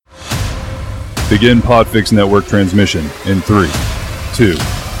Begin Podfix Network transmission in 3, 2,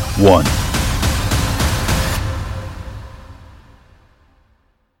 1.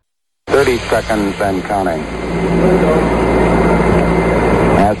 Seconds and counting.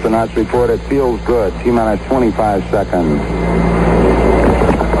 Astronauts report it feels good. T-minus 25 seconds.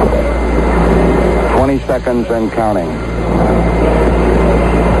 20 seconds and counting.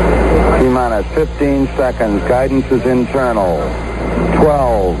 T-minus 15 seconds. Guidance is internal.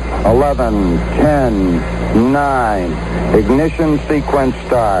 12, 11, 10, 9. Ignition sequence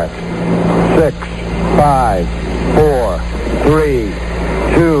starts. 6, 5, 4, 3,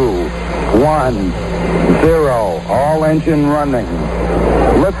 2, 1, 0. All engine running.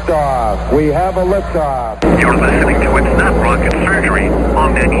 Liftoff. We have a liftoff. You're listening to It's Not Rocket Surgery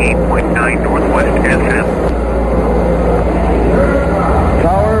on 98.9 Northwest FM.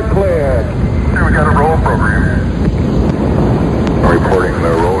 Tower cleared. Here we got a roll program. Reporting the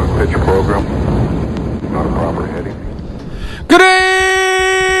roll and pitch program. Not a proper heading. Good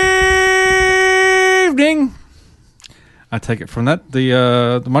evening. I take it from that.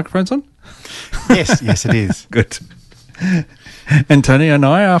 The microphone's on? Yes, it is. Good. And Tony and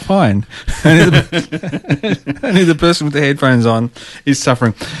I are fine. Only the person with the headphones on is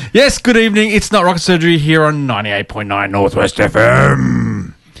suffering. Yes, good evening. It's Not Rocket Surgery here on 98.9 Northwest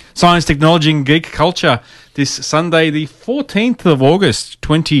FM. Science, technology and geek culture. This Sunday, the 14th of August,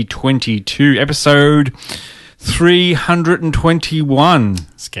 2022. Episode 321.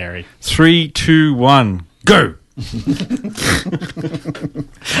 Scary. 3, 2, 1. Go!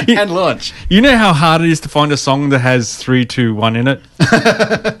 And launch. You know how hard it is to find a song that has 3, 2, 1 in it?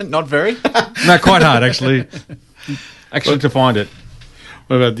 Not very. No, quite hard, actually. To find it.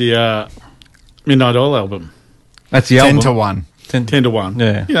 What about the Midnight Oil album? That's the 10 album. to 1. 10 to 1.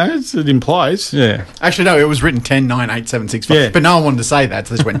 Yeah. You know, it implies. Yeah. Actually, no, it was written 10, 9, 8, 7, 6, 5. Yeah. But no one wanted to say that,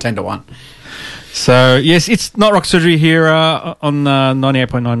 so they just went 10 to 1. So, yes, it's Not Rock Surgery here on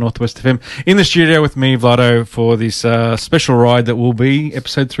 98.9 Northwest FM. In the studio with me, Vlado, for this special ride that will be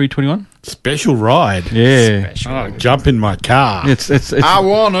episode 321. Special ride. Yeah. Jump in my car. It's I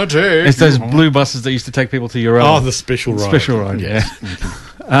wanna take. It's those blue buses that used to take people to your the special ride. Special ride, Yes.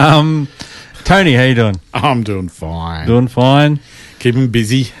 yeah. Tony, how you doing? I'm doing fine. Doing fine. Keeping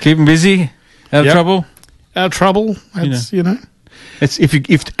busy. Keeping busy? Out of Yep. trouble? Out of trouble. That's, you know. It's if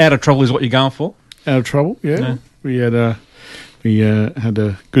out of trouble is what you're going for. Out of trouble, yeah. Yeah. We had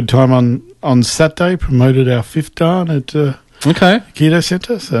a good time on Saturday. Promoted our 5th dan at Okay. Keto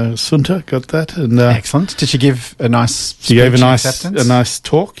Centre. So Sunta got that, and Excellent. Did she give a nice she gave a speech nice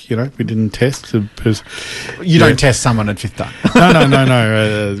talk. You know, we didn't test because You don't test someone at 5th dan.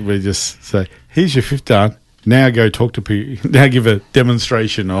 no. We just say, "Here's your 5th dan. Now go talk to people. Now give a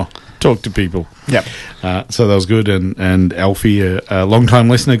demonstration or talk to people." Yep. So that was good, and Alfie, a long-time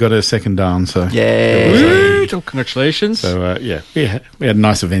listener, got her 2nd dan. So Yeah. Woo, congratulations. So we had a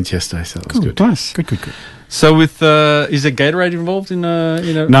nice event yesterday, so that was good. Nice. Good. So with is there Gatorade involved in No,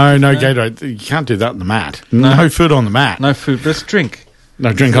 Gatorade. You can't do that on the mat. No food on the mat. No food, but it's drink.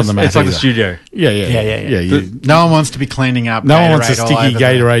 No drink on the mat. It's like either. the studio. Yeah. No one wants to be cleaning up. No one wants a Gatorade all sticky over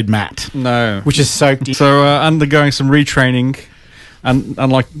Gatorade mat. No. which is soaked in. So undergoing some retraining,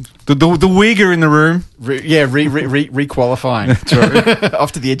 unlike the Uyghur in the room. Requalifying. That's right.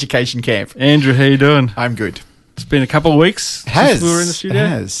 After the education camp. Andrew, how you doing? I'm good. It's been a couple of weeks since we were in the studio. It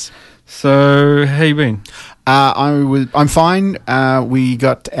has. So how you been? I'm fine. We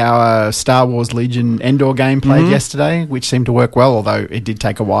got our Star Wars Legion Endor game played yesterday, which seemed to work well, although it did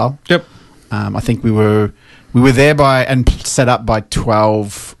take a while. Yep. I think we were there and set up by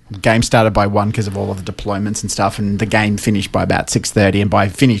 12. Game started by 1 because of all of the deployments and stuff, and the game finished by about 6:30. And by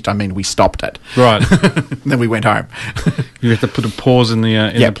finished, I mean we stopped it. Right. Then we went home. You have to put a pause in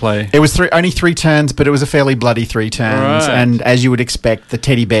the play. It was only 3 turns, but it was a fairly bloody 3 turns. Right. And as you would expect, the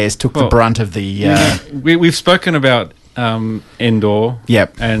teddy bears took the brunt of the. We've spoken about Endor.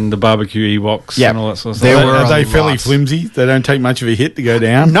 Yep. And the barbecue Ewoks. Yep. And all that sort of There stuff. were Are they a fairly lot. flimsy? They don't take much of a hit to go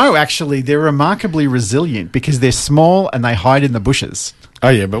down? No, actually, they're remarkably resilient because they're small and they hide in the bushes. Oh,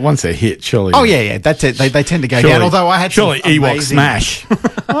 yeah, but once they're hit, surely... Oh, yeah, that's it. They tend to go Surely- down, although I had surely some Ewok amazing... smash.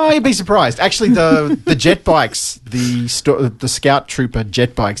 Oh, you'd be surprised. Actually, the jet bikes, the Scout Trooper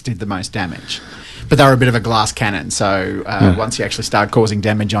jet bikes did the most damage. But they were a bit of a glass cannon, so once you actually start causing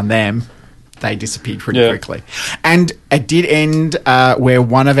damage on them, they disappeared pretty quickly. And it did end where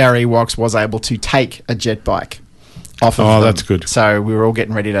one of our Ewoks was able to take a jet bike off of them. Oh, that's good. So we were all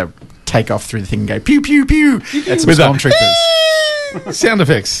getting ready to take off through the thing and go pew, pew, pew at some With a- stormtroopers. Sound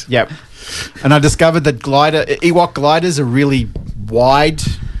effects. Yep. And I discovered that Ewok gliders are really wide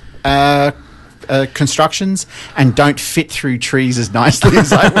constructions and don't fit through trees as nicely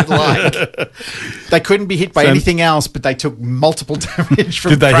as I would like. They couldn't be hit by anything else, but they took multiple damage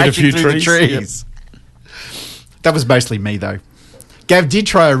from crashing through the trees. Yep. That was mostly me, though. Gav did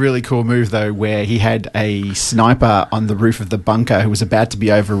try a really cool move, though, where he had a sniper on the roof of the bunker who was about to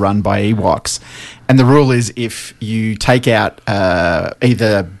be overrun by Ewoks. And the rule is if you take out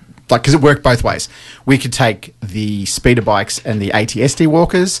either... because it worked both ways. We could take the speeder bikes and the ATST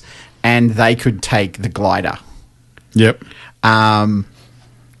walkers, and they could take the glider. Yep. And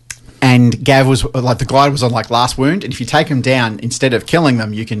Gav was the glider was on last wound, and if you take them down, instead of killing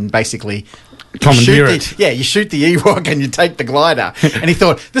them, you can basically commandeer it. You shoot the Ewok and you take the glider. And he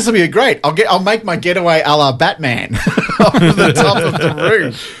thought, this will be great. I'll make my getaway a la Batman off the top of the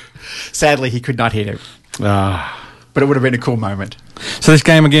roof. Sadly, he could not hit him. But it would have been a cool moment. So this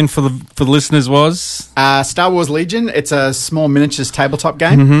game again for the listeners was Star Wars Legion. It's a small miniatures tabletop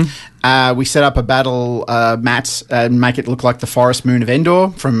game. Mm-hmm. We set up a battle mat and make it look like the forest moon of Endor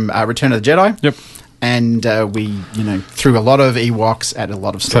from Return of the Jedi. Yep. And we threw a lot of Ewoks at a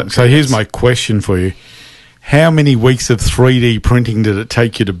lot of stormtroopers. So here's my question for you: how many weeks of 3D printing did it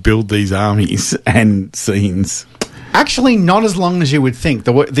take you to build these armies and scenes? Actually, not as long as you would think.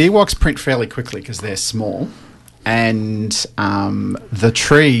 The Ewoks print fairly quickly because they're small. And the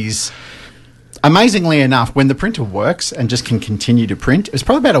trees, amazingly enough, when the printer works and just can continue to print, it was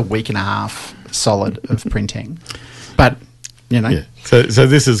probably about a week and a half solid of printing. But, Yeah. So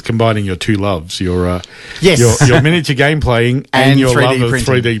this is combining your two loves, your yes. your miniature game playing and your love of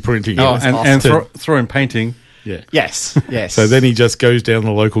 3D printing. Oh, and throw in painting. Yeah. Yes. So then he just goes down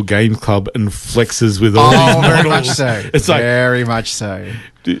the local games club and flexes with all these models. Very much so. It's very much so.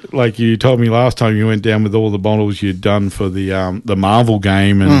 Like you told me last time, you went down with all the models you'd done for the Marvel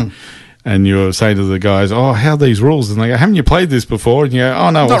game, and you were saying to the guys, "Oh, how are these rules?" And they go, "Haven't you played this before?" And you go, "Oh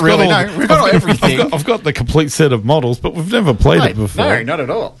no, not really. No, we've got everything. I've got the complete set of models, but we've never played it before." No, not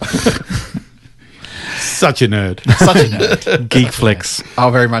at all. Such a nerd. Geek flex. Oh,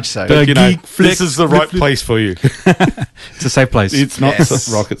 very much so. But, this is the right place for you. It's a safe place. It's not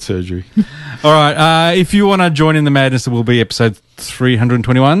rocket surgery. All right. If you want to join in the madness, it will be episode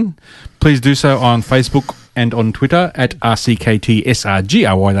 321. Please do so on Facebook and on Twitter at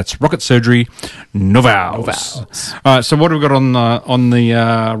RCKTSRGRY. That's Rocket Surgery No Vowels. All right. So what have we got on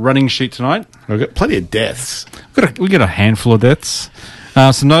the running sheet tonight? We've got plenty of deaths. We got a handful of deaths.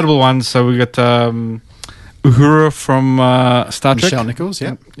 Some notable ones. So we got Uhura from Star Trek. Michelle Nichols,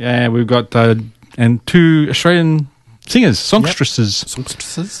 yeah. Yeah, we've got and two Australian singers, songstresses.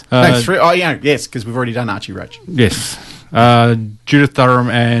 Three. Oh, yeah, yes, because we've already done Archie Roach. Yes. Judith Durham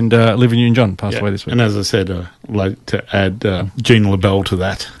and Olivia Newton-John passed away this week. And as I said, I'd like to add Jean LaBelle to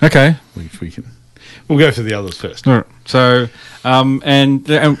that. Okay. If we can. We'll go for the others first. All right. So,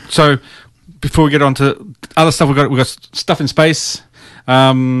 so before we get on to other stuff, we've got stuff in space.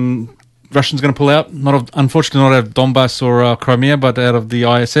 Russians going to pull out, unfortunately not out of Donbass or Crimea, but out of the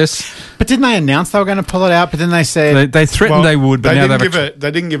ISS. But didn't they announce they were going to pull it out? But then they said they threatened they would, but they now they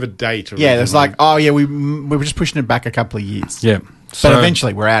didn't give a date. Yeah, it was like, oh yeah, we were just pushing it back a couple of years. Yeah, but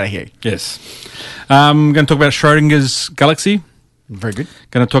eventually we're out of here. Yes, I'm going to talk about Schrodinger's galaxy. Very good.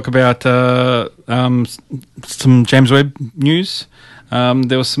 Going to talk about some James Webb news.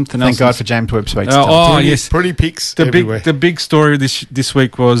 There was something else. Thank God for James Webb Space. Yes, pretty pics everywhere. The big story this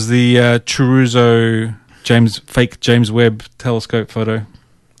week was the Chorizo fake James Webb telescope photo.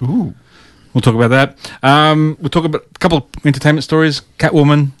 Ooh, we'll talk about that. We'll talk about a couple of entertainment stories.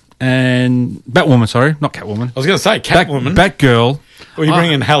 Batwoman. Sorry, not Catwoman. I was going to say Catwoman. Batgirl. Well, you're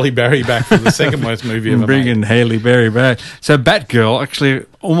bringing Halle Berry back for the second worst movie ever. Bringing Halle Berry back. So Batgirl, actually,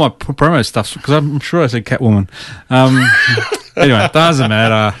 all my promo stuff, because I'm sure I said Catwoman. Anyway, it doesn't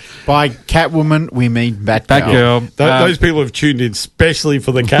matter. By Catwoman, we mean Batgirl. Those people have tuned in specially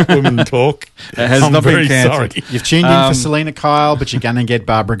for the Catwoman talk. It has not been cancelled. Sorry. You've tuned in for Selena Kyle, but you're going to get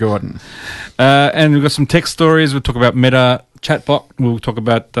Barbara Gordon. And we've got some tech stories. We'll talk about Meta chatbot. We'll talk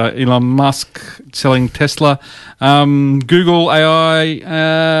about Elon Musk selling Tesla. Google AI.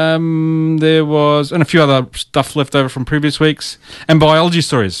 There was... And a few other stuff left over from previous weeks. And biology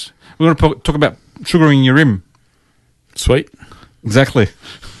stories. We're going to talk about sugaring your rim. Sweet. Exactly.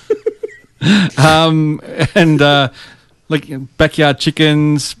 And backyard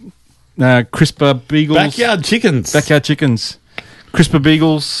chickens, crisper beagles. Backyard chickens. Crisper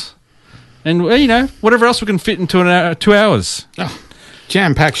beagles. And, whatever else we can fit into 2 hours. Oh,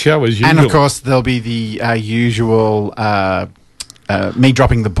 jam-packed show as usual. And, of course, there'll be the usual me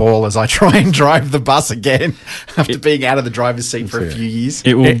dropping the ball as I try and drive the bus again after being out of the driver's seat for a few years.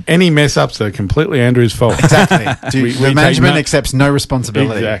 It will. Any mess ups are completely Andrew's fault. Exactly. We The take management no- accepts no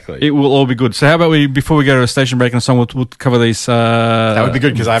responsibility. Exactly. It will all be good. So how about before we go to a station break and a song, we'll cover these. That would be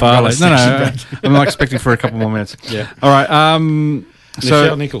good, 'cause I haven't got a station break. I'm not expecting for a couple more minutes. Yeah. All right.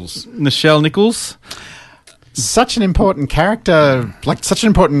 So Nichelle Nichols. Such an important character, like such an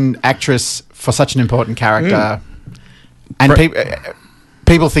important actress for such an important character. And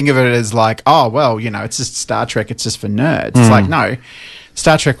people think of it as like, oh, well, it's just Star Trek. It's just for nerds. It's like, no.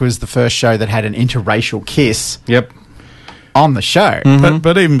 Star Trek was the first show that had an interracial kiss Yep. on the show.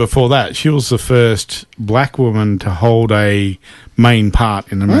 But even before that, she was the first black woman to hold a main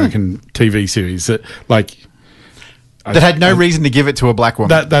part in an American TV series that That had no reason to give it to a black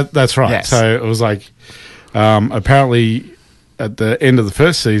woman. That's right. Yes. So it was like, apparently at the end of the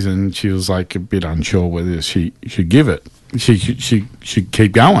first season, she was like a bit unsure whether she should give it. She should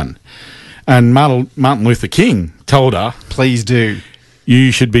keep going. And Martin Luther King told her, Please do.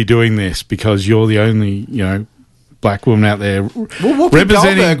 you should be doing this because you're the only, black woman out there Whoopi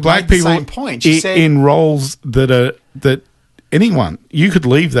representing Goldberg black made the people same point. She said- in roles that anyone, you could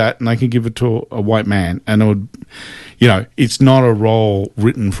leave that and they could give it to a white man and it would, it's not a role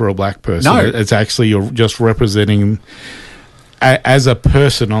written for a black person. No. It's actually you're just representing as a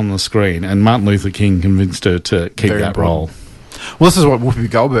person on the screen, and Martin Luther King convinced her to keep Very that important. role. Well, this is what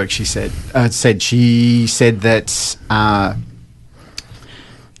Whoopi Goldberg she said. She said that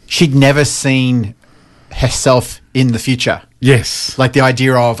she'd never seen herself in the future. Yes. Like the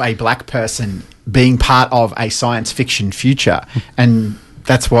idea of a black person being part of a science fiction future, and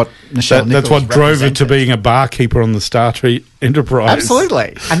that's what Nichelle That's Nichols what drove her to represented. being a barkeeper on the Star Trek Enterprise.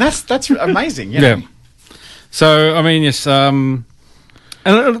 Absolutely, and that's amazing. Yeah. So I mean, yes, and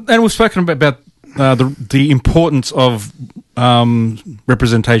we've spoken about the importance of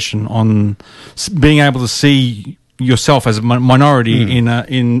representation on being able to see yourself as a minority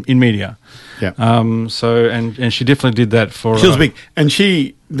in media. Yeah. So and she definitely did that for. She was big. And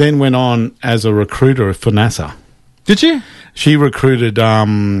she then went on as a recruiter for NASA. Did she? She recruited,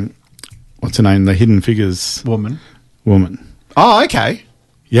 what's her name? The Hidden Figures woman. woman. Oh, okay.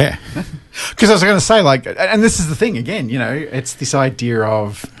 Yeah. Because I was going to say, and this is the thing again. It's this idea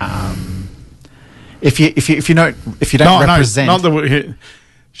of if you don't represent. Not the.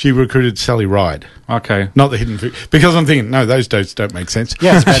 She recruited Sally Ride, Okay. not the Hidden Figures. Because I'm thinking, no, those dates don't make sense.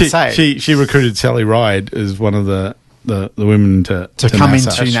 Yeah, I was about to say. She recruited Sally Ride as one of the women to come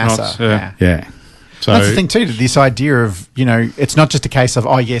NASA. into NASA. Astronauts, yeah. Yeah. So That's the thing too. This idea of it's not just a case of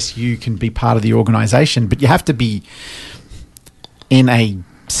yes, you can be part of the organisation, but you have to be in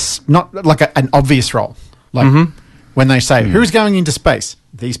not like an obvious role. Like when they say who's going into space,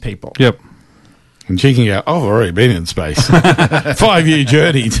 these people. Yep. and she can go, I've already been in space. 5-year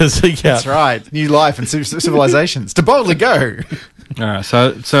journey to seek out. That's right. New life and civilizations to boldly go. All right.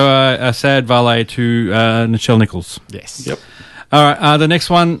 So a sad valet to Nichelle Nichols. Yes. Yep. All right. The next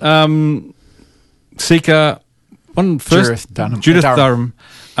one, Seeker. Judith Durham.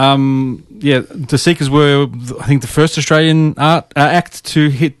 Yeah, the Seekers were, I think, the first Australian act to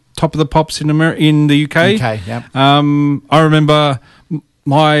hit top of the pops in the UK. UK, yep. I remember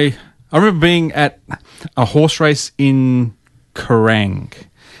being at a horse race in Kerrang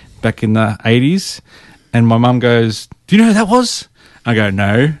back in the 80s, and my mum goes, "Do you know who that was?" I go,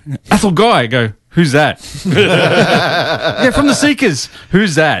 "No." Ethel Guy. I go, "Who's that?" Yeah, from the Seekers.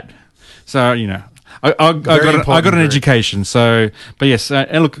 Who's that? So, you know, I got an education. So, but yes,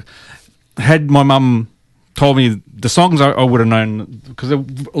 and look, had my mum told me the songs, I would have known, because there are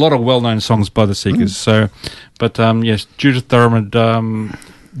a lot of well-known songs by the Seekers. So, but yes, Judith Thurman.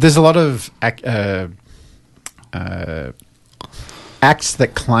 There's a lot of acts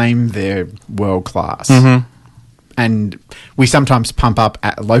that claim they're world class, and we sometimes pump up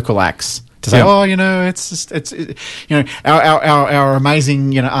local acts to say, "Oh, you know, it's you know, our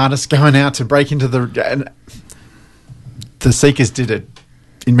amazing, you know, artists going out to break into the Seekers did it."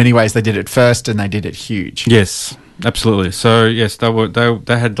 In many ways, they did it first, and they did it huge. Yes, absolutely. So yes,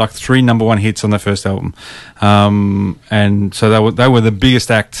 they had like 3 number 1 hits on their first album, and so they were the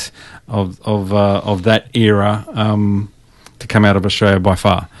biggest act of that era to come out of Australia by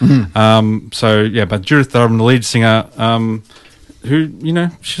far. So yeah, but Judith Thurman, the lead singer, who, you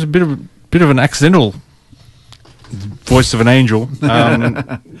know, she's a bit of an accidental voice of an angel,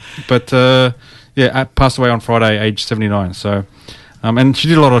 but yeah, passed away on Friday, aged 79. So. And she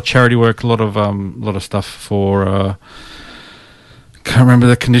did a lot of charity work, a lot of stuff for. Can't remember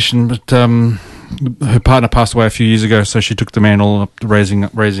the condition, but her partner passed away a few years ago, so she took the mantle up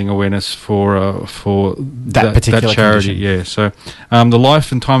raising awareness for That particular charity. condition. Yeah. So the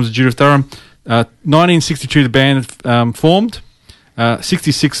life and times of Judith Durham. 1962, the band formed.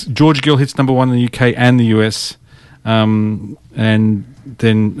 66, George Gill hits number 1 in the UK and the US. And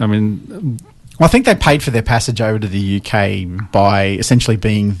then, Well, I think they paid for their passage over to the UK by essentially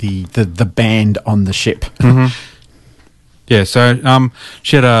being the band on the ship. yeah. So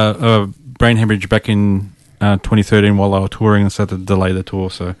she had a brain hemorrhage back in 2013 while they were touring, and so they had to delay the tour.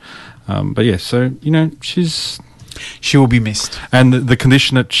 So, but yeah. So She will be missed. and the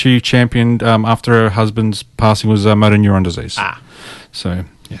condition that she championed after her husband's passing was motor neuron disease. So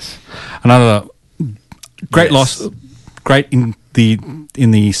yes, another great Yes. loss. Great in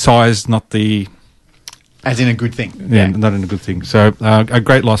the size, not the As in a good thing. not in a good thing. So a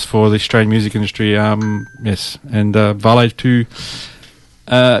great loss for the Australian music industry. Yes, and valet to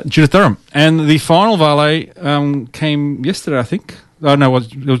Judith Durham, and the final valet came yesterday, I think. Oh no,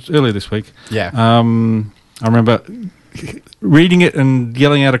 it was earlier this week. Yeah. I remember reading it and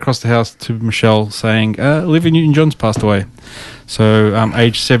yelling out across the house to Michelle saying, Olivia Newton-John's passed away. So,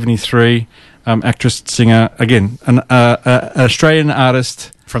 age 73, actress, singer, again, an Australian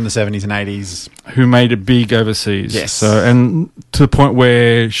artist From the 70s and 80s. who made it big overseas. Yes. So, and to the point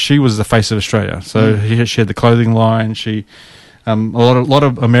where she was the face of Australia. So she had the clothing line. She, a lot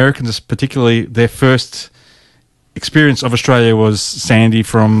of Americans, particularly, their first experience of Australia was Sandy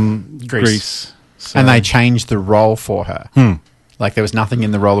from Greece. So, And they changed the role for her. Like there was nothing in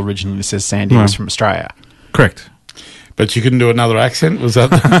the role originally that says Sandy was from Australia. correct. But you couldn't do another accent? Was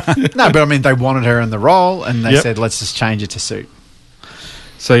that? No, but I mean, they wanted her in the role and they Yep. said, let's just change it to suit.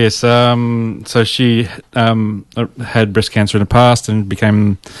 So yes, so she had breast cancer in the past and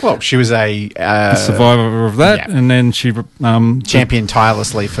became Well, she was a survivor of that, yeah. and then she champion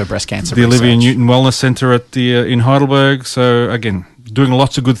tirelessly for breast cancer the Olivia research. Newton Wellness Centre at the in Heidelberg. So again, doing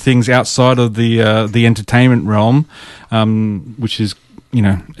lots of good things outside of the entertainment realm, which is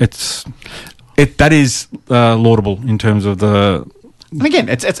that is laudable in terms of the. And again,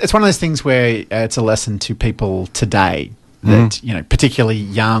 it's one of those things where it's a lesson to people today that particularly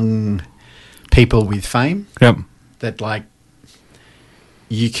young people with fame, Yep. that like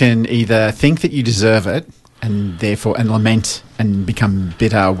you can either think that you deserve it and therefore lament and become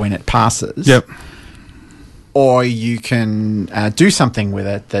bitter when it passes. Yep. Or you can do something with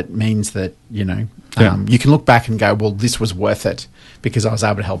it that means that Yeah. you can look back and go, well, this was worth it because I was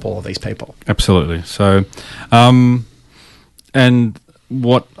able to help all of these people. Absolutely. So, and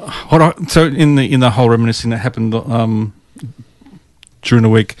so in the whole reminiscing that happened during the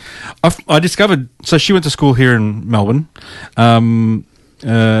week, I discovered. So she went to school here in Melbourne.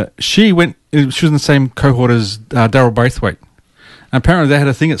 She was in the same cohort as Daryl Braithwaite. And apparently, they had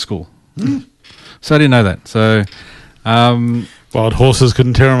a thing at school. So I didn't know that. So, Wild horses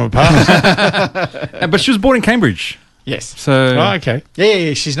couldn't tear them apart. but she was born in Cambridge. Yes. So Oh, okay.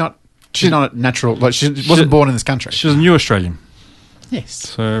 Yeah. She's not a natural. Like she wasn't born in this country. she was a new Australian. Yes.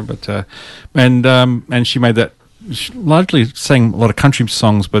 So, but and she made that. She largely sang a lot of country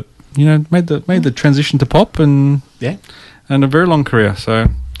songs, but made the transition to pop and Yeah. a very long career. So,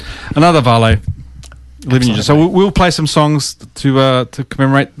 another valet. Living Absolutely. So we'll play some songs to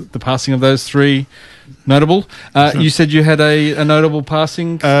commemorate the passing of those three notable. You said you had a notable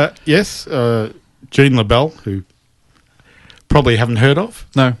passing. Yes, Jean LaBelle, who probably haven't heard of.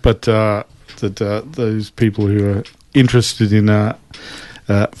 No. But those people who are interested in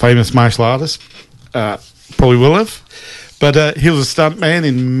famous martial artists probably will have. But he was a stuntman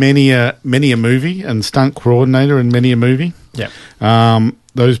in many a movie and stunt coordinator in many a movie. Yeah.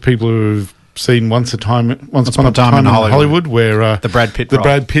 Those people who've seen Once Upon a Time in Hollywood, where The Brad Pitt the role.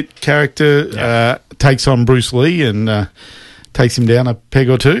 Brad Pitt character takes on Bruce Lee and takes him down a peg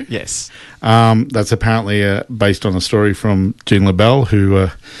or two. Yes. That's apparently based on a story from Jean LaBelle, who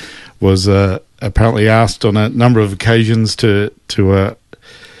was apparently asked on a number of occasions to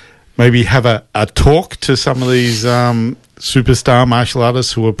maybe have a talk to some of these superstar martial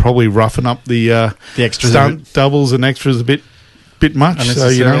artists who were probably roughing up the extras stunt doubles and extras a bit much.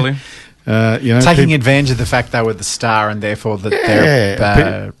 Unnecessarily. Taking advantage of the fact they were the star and therefore that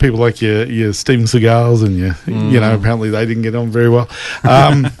they're people like your Steven Seagals and apparently they didn't get on very well.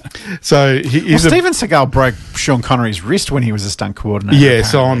 So he's Steven Seagal broke Sean Connery's wrist when he was a stunt coordinator. yes,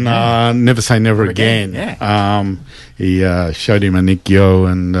 apparently. on Never Say Never Again. Yeah. He showed him a Nick Yo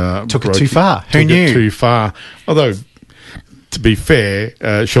and Took it too far. Who took knew? it too far. Although to be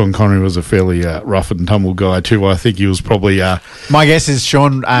fair, Sean Connery was a fairly rough and tumble guy too. I think he was probably My guess is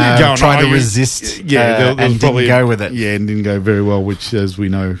Sean tried to resist there was and probably, didn't go with it. Yeah, and didn't go very well, which, as we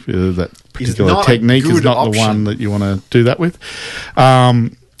know, that particular not a technique is good not option. the one that you want to do that with.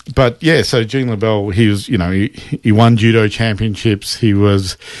 But yeah, so Gene LaBelle, he was, he won judo championships. He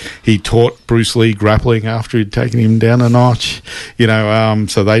taught Bruce Lee grappling after he'd taken him down a notch.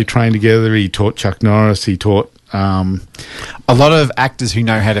 So they trained together. He taught Chuck Norris. He taught A lot of actors who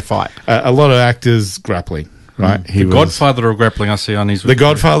know how to fight. a lot of actors grappling. Right, The Godfather of grappling, I see on his. The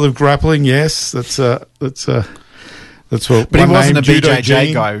Godfather of grappling. Yes, that's what. But he wasn't a Judo BJJ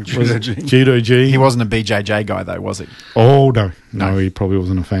Gene. guy. Was it Judo G? He wasn't a BJJ guy, though, was he? Oh no, he probably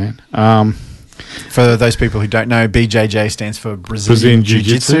wasn't a fan. For those people who don't know, BJJ stands for Brazilian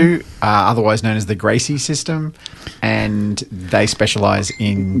Jiu-Jitsu, otherwise known as the Gracie system, and they specialise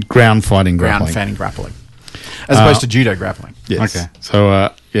in Ground fighting ground grappling. grappling, as opposed to judo grappling. Yes. Okay.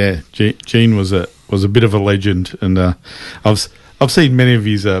 So Gene was a bit of a legend, and I've seen many of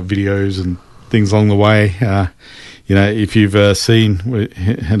his videos and things along the way. If you've seen, we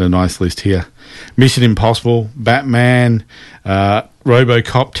had a nice list here: Mission Impossible, Batman,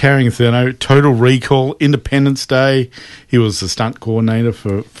 RoboCop, Towering Inferno, Total Recall, Independence Day. He was the stunt coordinator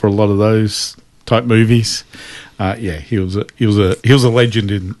for a lot of those type movies. He was a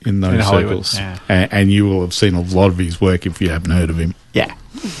legend in those Hollywood, circles, yeah. and you will have seen a lot of his work if you haven't heard of him. Yeah.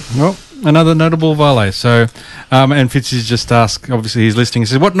 Well, another notable valet. So, and Fitzy's just asked. Obviously, he's listening. He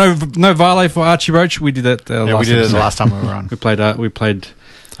says, "What? No valet for Archie Roach? We did that. We did it the last time we were on. We played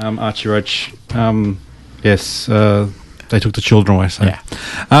Archie Roach. Yes, they took the children away. So. Yeah.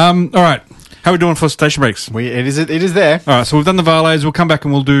 All right. How are we doing for station breaks? It is there. All right. So we've done the valets. We'll come back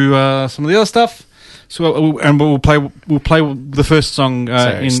and we'll do some of the other stuff. So we'll play the first song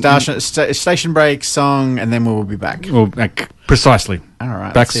Station break song, and then we'll be back. Precisely. All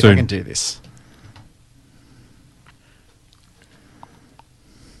right. Back let's see soon. if I can do this.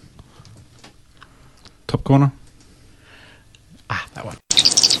 Top corner. That one.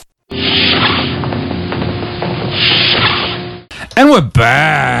 And we're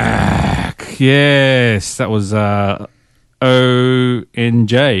back. Yes, that was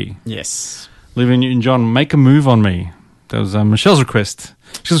ONJ. Yes. Olivia Newton-John, Make a Move on Me. That was Michelle's request.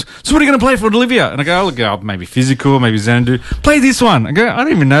 She goes, so what are you going to play for Olivia? And I go, maybe Physical, maybe Xanadu. Play this one. I go, I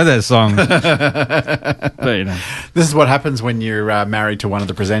don't even know that song. But, This is what happens when you're married to one of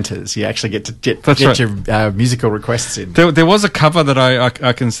the presenters. You actually get to get right. your musical requests in. There was a cover that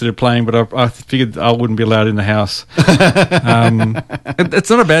I considered playing, but I figured I wouldn't be allowed in the house. It's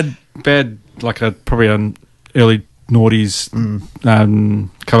not a bad like probably an early noughties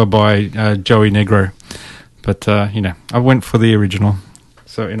cover by Joey Negro. But, I went for the original.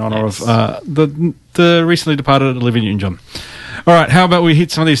 So in honour of the recently departed Olivia Newton-John. All right, how about we hit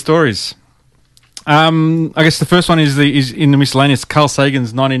some of these stories? I guess the first one is in the miscellaneous. Carl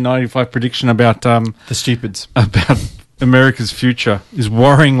Sagan's 1995 prediction about The stupids. about America's future is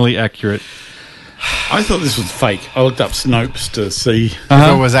worryingly accurate. I thought this was fake. I looked up Snopes to see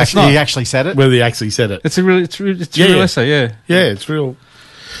It was actually, he actually said it. whether he actually said it. It's a real essay, yeah. Yeah, it's real.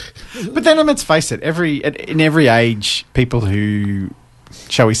 But then let's face it, in every age, people who,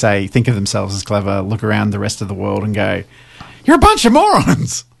 shall we say, think of themselves as clever, look around the rest of the world and go, "You're a bunch of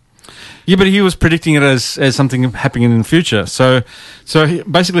morons." Yeah, but he was predicting it as something happening in the future. So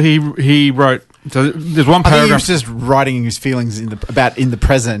basically he wrote. So there's one I think he paragraph. was just writing his feelings in the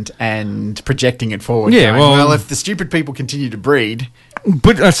present and projecting it forward. Yeah, going, well, if the stupid people continue to breed,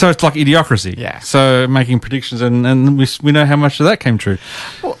 But so it's like idiocracy. Yeah. So making predictions, and we know how much of that came true.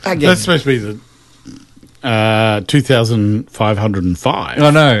 well, again, That's supposed to be the 2,505. I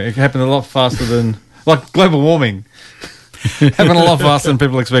know it happened a lot faster than like global warming. Happened a lot faster than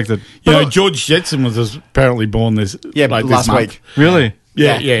people expected. George Jetson was apparently born this last month. week. Really?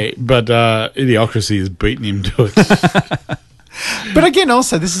 Yeah. But Idiocracy has beaten him to it. But again,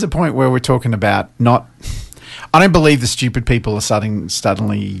 also, this is a point where we're talking about not. I don't believe the stupid people are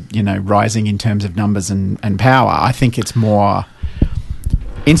suddenly, rising in terms of numbers and power. I think it's more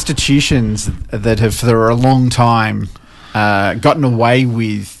institutions that have, for a long time, gotten away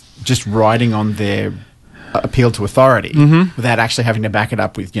with just riding on their appeal to authority without actually having to back it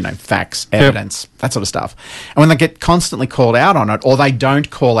up with, facts, evidence, that sort of stuff. And when they get constantly called out on it, or they don't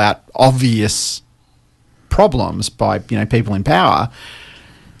call out obvious problems by, people in power,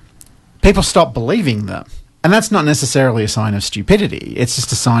 people stop believing them. And that's not necessarily a sign of stupidity. It's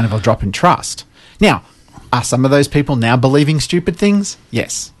just a sign of a drop in trust. Now, are some of those people now believing stupid things?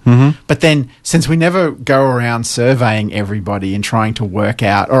 Yes. Mm-hmm. But then, since we never go around surveying everybody and trying to work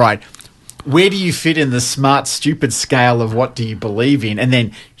out, all right, where do you fit in the smart, stupid scale of what do you believe in? And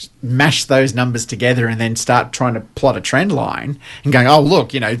then mash those numbers together and then start trying to plot a trend line and going, oh,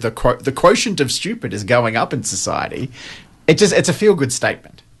 look, the quotient of stupid is going up in society. It's a feel-good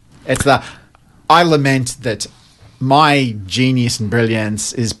statement. I lament that my genius and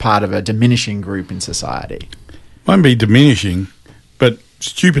brilliance is part of a diminishing group in society. Won't be diminishing, but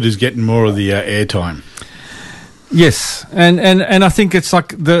stupid is getting more of the airtime. Yes, and I think it's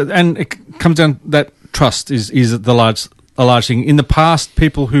like it comes down that trust is a large thing. In the past,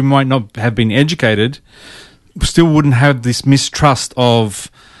 people who might not have been educated still wouldn't have this mistrust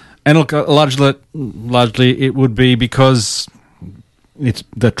of, and look, largely it would be because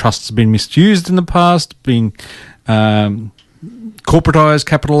the trust's been misused in the past, been corporatized,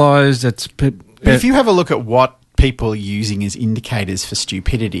 capitalized. But if you have a look at what people are using as indicators for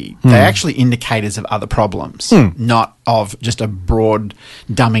stupidity, they're actually indicators of other problems, not of just a broad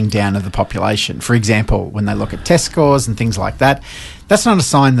dumbing down of the population. For example, when they look at test scores and things like that, that's not a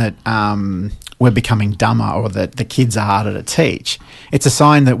sign that we're becoming dumber or that the kids are harder to teach. It's a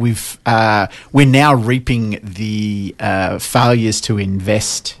sign that we're now reaping the failures to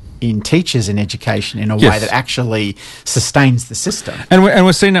invest in teachers and education in a way that actually sustains the system. And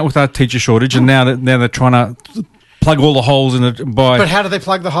we're seeing that with our teacher shortage, and now they're trying to plug all the holes in it by. But how do they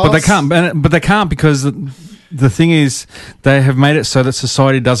plug the holes? But they can't. But they can't because the thing is they have made it so that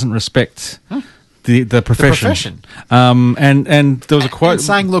society doesn't respect the profession. And there was a quote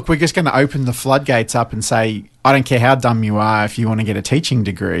saying, "Look, we're just going to open the floodgates up and say, I don't care how dumb you are. If you want to get a teaching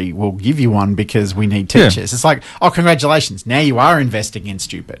degree, we'll give you one because we need teachers." Yeah. It's like, oh, congratulations! Now you are investing in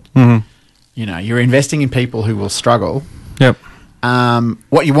stupid. Mm-hmm. You're investing in people who will struggle. Yep.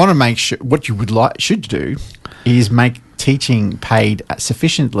 What you want to make sure, what you should do, is make teaching paid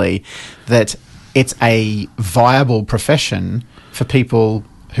sufficiently that it's a viable profession for people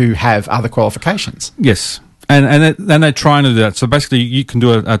who have other qualifications. Yes. And they're trying to do that. So basically, you can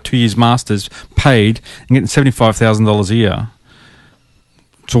do a 2 years master's paid and get $75,000 a year.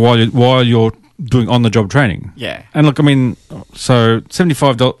 So while you're doing on the job training, yeah. And look, I mean, so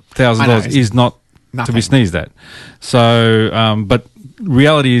 $75,000 is not nothing to be sneezed at. So, but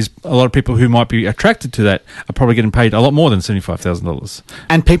reality is, a lot of people who might be attracted to that are probably getting paid a lot more than $75,000.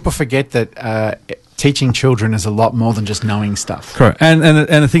 And people forget that teaching children is a lot more than just knowing stuff. Correct. And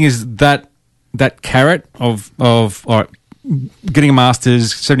the thing is that carrot of all right, getting a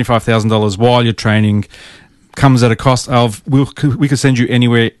master's, $75,000 while you're training, comes at a cost of we could send you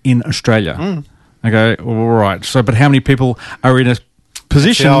anywhere in Australia. Okay, all right. So, but how many people are in a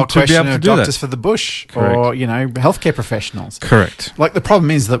position to be able to do that? Doctors for the bush. Correct. Or healthcare professionals. Correct. Like the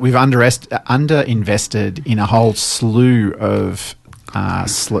problem is that we've underinvested in a whole slew of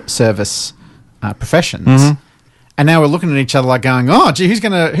service professions. Mm-hmm. And now we're looking at each other like going, oh, gee, who's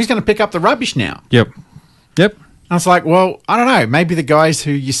gonna pick up the rubbish now? Yep. And it's like, well, I don't know. Maybe the guys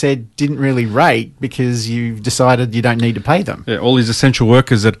who you said didn't really rate because you decided you don't need to pay them. Yeah, all these essential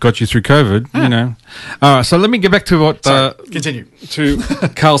workers that got you through COVID, All right, so let me get back to what... continue. To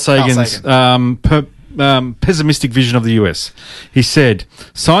Carl Sagan's pessimistic vision of the US. He said,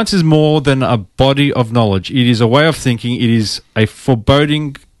 science is more than a body of knowledge. It is a way of thinking. It is a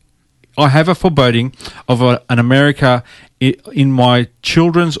foreboding... I have a foreboding of an America in my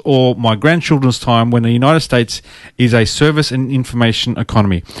children's or my grandchildren's time when the United States is a service and information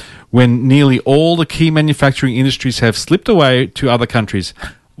economy, when nearly all the key manufacturing industries have slipped away to other countries,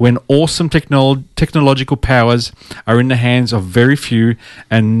 when awesome technological powers are in the hands of very few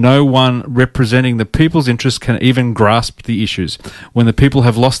and no one representing the people's interests can even grasp the issues, when the people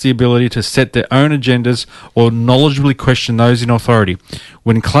have lost the ability to set their own agendas or knowledgeably question those in authority,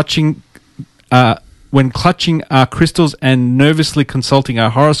 when clutching our crystals and nervously consulting our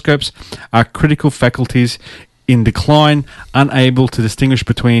horoscopes, our critical faculties in decline, unable to distinguish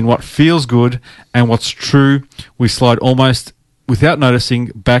between what feels good and what's true, we slide almost without noticing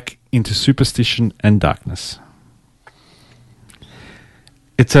back into superstition and darkness.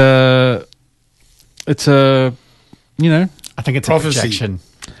 It's a I think it's prophecy. A projection.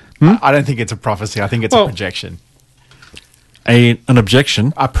 I don't think it's a prophecy. I think it's a projection. An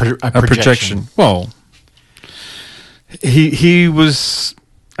objection. A projection. Well, he was,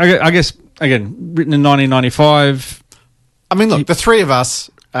 I guess, again, written in 1995. I mean, look, the three of us,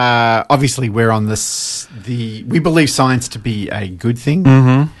 obviously we're on this, we believe science to be a good thing,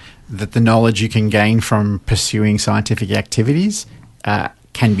 that the knowledge you can gain from pursuing scientific activities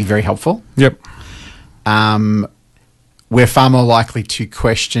can be very helpful. Yep. We're far more likely to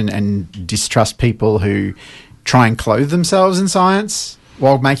question and distrust people who try and clothe themselves in science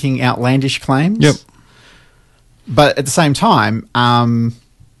while making outlandish claims. Yep. But at the same time,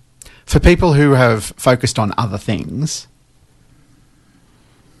 for people who have focused on other things,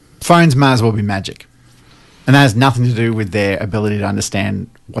 phones may as well be magic. And that has nothing to do with their ability to understand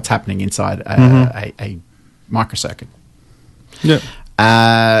what's happening inside a microcircuit. Yeah.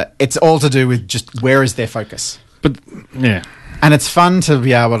 It's all to do with just where is their focus. But, yeah. And it's fun to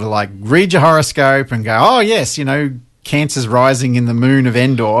be able to like read your horoscope and go, oh yes, you know, Cancer's rising in the moon of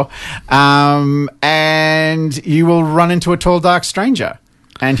Endor, and you will run into a tall, dark stranger.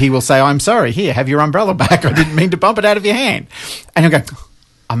 And he will say, I'm sorry, here, have your umbrella back. I didn't mean to bump it out of your hand. And you'll go,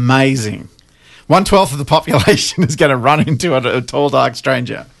 amazing. 1/12 of the population is going to run into a tall, dark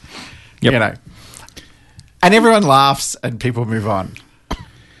stranger. Yep. You know. And everyone laughs and people move on.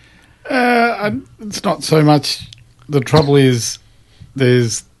 It's not so much. The trouble is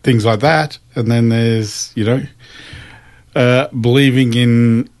there's things like that, and then there's, you know, believing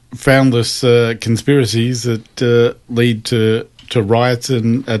in foundless conspiracies that lead to riots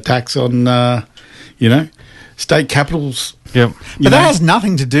and attacks on, you know, state capitals. Yep. But that has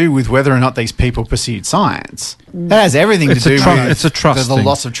nothing to do with whether or not these people pursued science. That has everything to do with it's a trust the thing.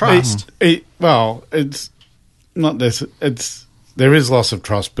 loss of trust. Well, it's not necessarily. There is loss of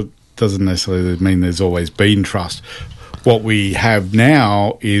trust, but doesn't necessarily mean there's always been trust. What we have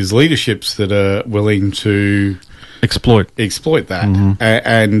now is leaderships that are willing to exploit that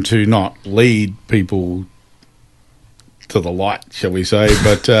and to not lead people to the light, shall we say?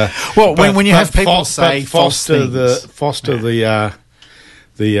 But well, when you have people say foster false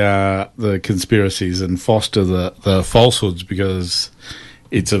the conspiracies and foster the falsehoods because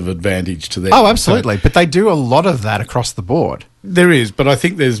it's of advantage to them. Oh, absolutely. But they do a lot of that across the board. There is, but I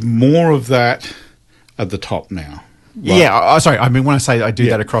think there's more of that at the top now. Right? Yeah, sorry. I mean, when I say I do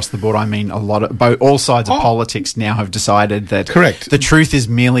that across the board, I mean a lot of all sides of politics now have decided that the truth is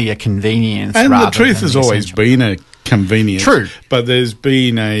merely a convenience. And rather the truth than has always been a convenience. True. But there's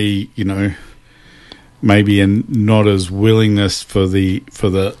been a, you know, maybe not as willingness for the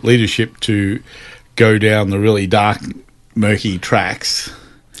leadership to go down the really dark, murky tracks.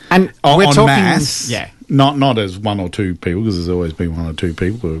 And we're on talking mass, not as one or two people, because there's always been one or two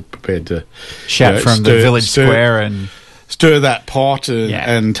people who are prepared to shout from the village square and stir that pot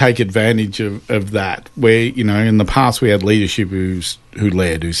and take advantage of that. Where, you know, in the past we had leadership who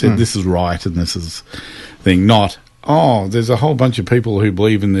said this is right and this is thing. Not there's a whole bunch of people who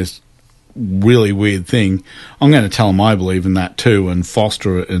believe in this really weird thing. I'm going to tell them I believe in that too and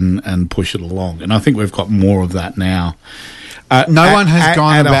foster it and push it along. And I think we've got more of that now. No one has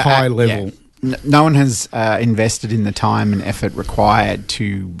gone at a high level. Yeah. No one has invested in the time and effort required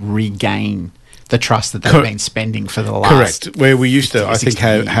to regain the trust that they've been spending for the last. Correct. Where we used to, I think,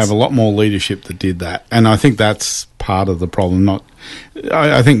 have a lot more leadership that did that, and I think that's part of the problem.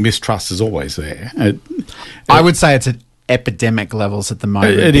 I think mistrust is always there. I would say it's at epidemic levels at the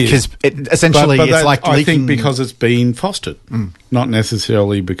moment. It is. Because essentially it's like leaking. I think because it's been fostered, not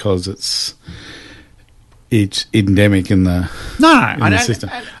necessarily because it's endemic in the system.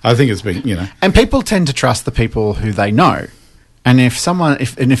 I think it's been, you know. And people tend to trust the people who they know. And if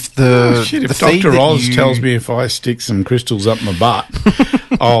Dr. Oz tells me if I stick some crystals up my butt,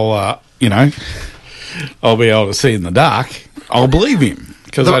 I'll be able to see in the dark, I'll believe him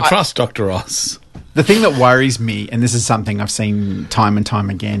because I trust Dr. Oz. The thing that worries me, and this is something I've seen time and time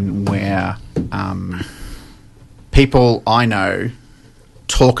again, where people I know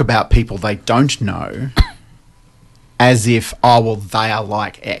talk about people they don't know as if, they are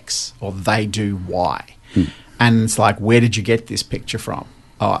like X or they do Y. And it's like, where did you get this picture from?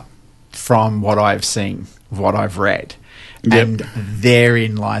 From what I've seen, what I've read. Yep. And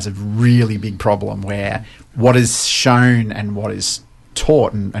therein lies a really big problem where what is shown and what is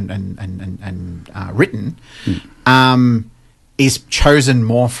taught and written is chosen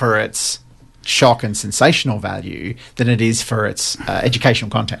more for its shock and sensational value than it is for its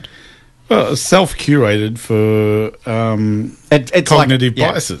educational content. Well, self-curated for it's cognitive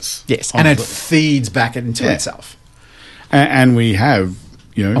biases. Yes, and it feeds back into itself. And we have,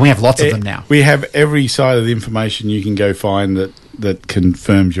 you know... And we have lots of them now. We have every side of the information you can go find that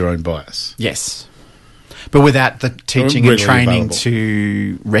confirms your own bias. Yes. But without the teaching and training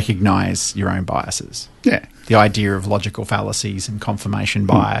to recognise your own biases. Yeah. The idea of logical fallacies and confirmation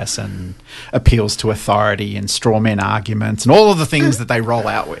bias and appeals to authority and straw man arguments and all of the things that they roll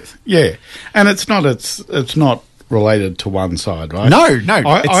out with. Yeah. And it's not related to one side, right? No.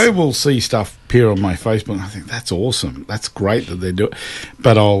 I will see stuff appear on my Facebook and I think that's awesome. That's great that they do it.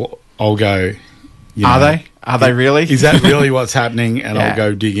 But I'll go... Are they really? Is that really what's happening? And I'll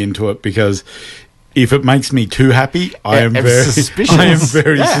go dig into it because... If it makes me too happy, I am very suspicious. I am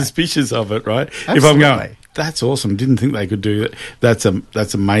very suspicious of it, right? Absolutely. If I'm going, that's awesome. Didn't think they could do that.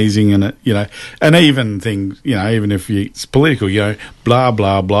 That's amazing, and and even things, even if it's political, blah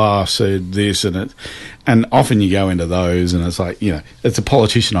blah blah said this, and often you go into those, and it's like, it's a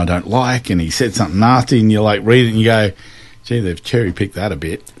politician I don't like, and he said something nasty, and you like read it, and you go, gee, they've cherry picked that a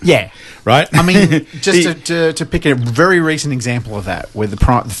bit. Yeah, right. I mean, just to pick a very recent example of that, where the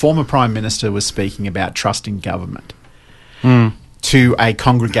former Prime Minister was speaking about trusting government to a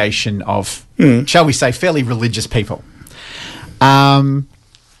congregation of, shall we say, fairly religious people.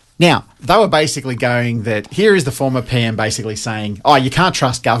 Now, they were basically going that here is the former PM basically saying, oh, you can't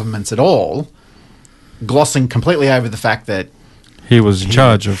trust governments at all, glossing completely over the fact that he was in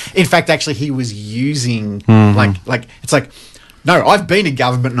charge of. In fact, actually, he was using like it's like, no, I've been in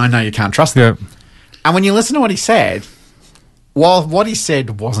government and I know you can't trust them. Yeah. And when you listen to what he said, while what he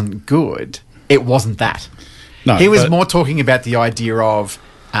said wasn't good, it wasn't that. No, he was more talking about the idea of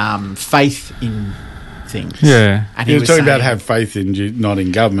faith in things. Yeah, and he was talking about have faith in you, not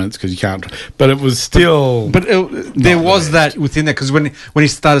in governments, because you can't. But it was still. There was that within that, because when he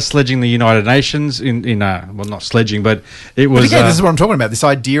started sledging the United Nations well, not sledging, but it was. But again, this is what I'm talking about. This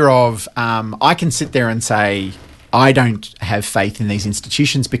idea of I can sit there and say I don't have faith in these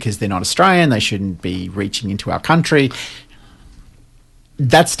institutions because they're not Australian. They shouldn't be reaching into our country.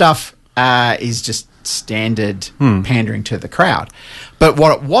 That stuff is just standard pandering to the crowd. But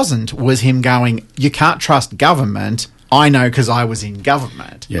what it wasn't was him going, you can't trust government. I know because I was in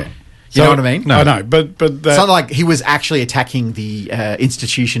government. Yeah. You know what I mean? No. I know, but it's not like he was actually attacking the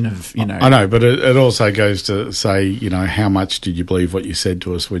institution of, I know, but it also goes to say, how much did you believe what you said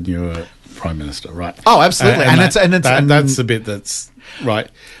to us when you were Prime Minister, right? Oh, absolutely. And that's the bit that's right.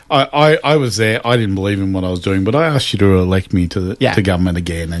 I was there. I didn't believe in what I was doing, but I asked you to elect me to government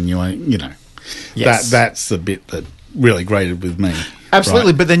again, and yes. That's the bit that really grated with me.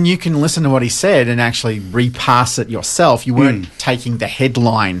 Absolutely, right? But then you can listen to what he said and actually repass it yourself. You weren't taking the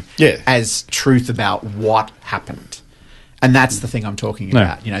headline as truth about what happened. And that's the thing I'm talking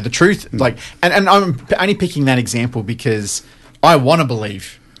about. The truth, and I'm only picking that example because I want to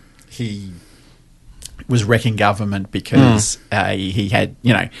believe he was wrecking government because he had,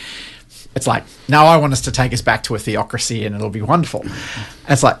 it's like, no, I want us to take us back to a theocracy and it'll be wonderful. And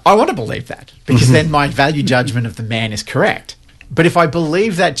it's like, I want to believe that because then my value judgment of the man is correct. But if I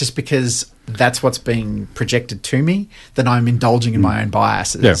believe that just because that's what's being projected to me, then I'm indulging in my own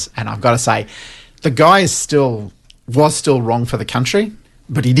biases. Yeah. And I've got to say, the guy was still wrong for the country,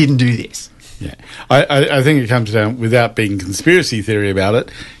 but he didn't do this. Yeah. I think it comes down, without being conspiracy theory about it,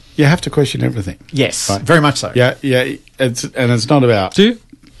 you have to question everything. Yes, right? Very much so. Yeah. It's not about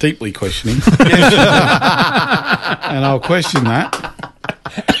deeply questioning. And I'll question that.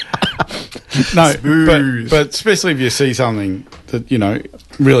 No, but especially if you see something that,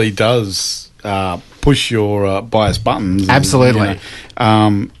 really does push your bias buttons. Absolutely.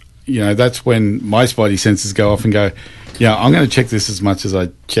 That's when my spidey senses go off and go, I'm going to check this as much as I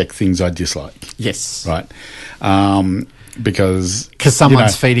check things I dislike. Yes. Right. Because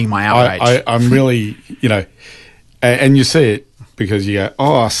someone's feeding my outrage. I'm really, and you see it because you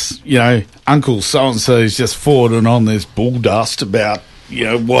go, Uncle so-and-so's just forwarded on this bull dust about,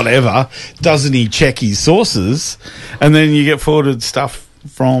 whatever. Doesn't he check his sources? And then you get forwarded stuff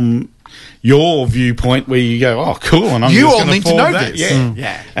from your viewpoint where you go, oh, cool. And I'm you just all need to know that. this.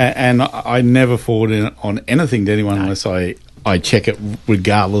 Yeah. And I never forward it on anything to anyone unless I check it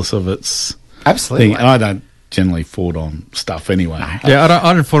regardless of its absolutely thing. And I don't generally forward on stuff anyway. Yeah,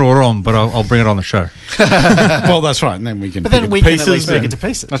 I don't forward it on, but I'll bring it on the show. Well, that's right. And then we can pick it to pieces. At least pick it to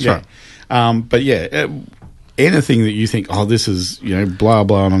pieces. That's right. But anything that you think, this is, blah,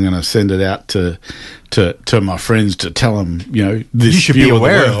 blah, and I'm going to send it out to my friends to tell them, this you should view be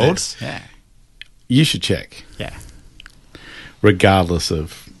aware of the world. Of this. Yeah. You should check. Yeah. Regardless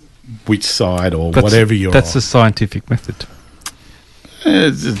of which side or whatever you're on. That's the scientific method.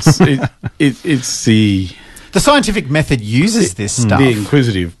 It's the scientific method uses this stuff. The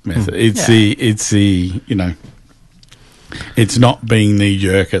inquisitive method. It's the it's not being knee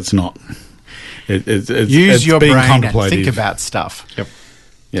jerk. It's not. Use your brain and think about stuff.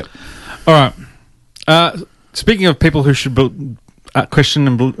 Yep. All right. Speaking of people who should question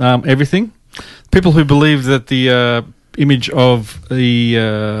and everything, people who believe that the image of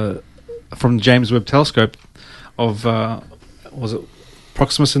the from the James Webb Telescope of was it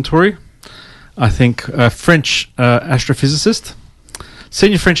Proxima Centauri? I think a French astrophysicist.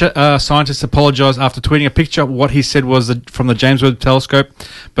 Senior French scientist apologised after tweeting a picture. What he said was from the James Webb Telescope,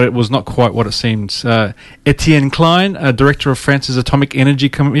 but it was not quite what it seems. Etienne Klein, director of France's Atomic Energy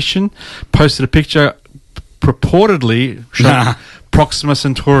Commission, posted a picture purportedly Proxima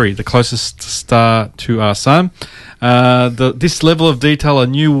Centauri, the closest star to our sun. This level of detail, a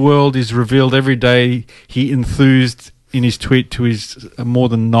new world is revealed every day. He enthused in his tweet to his more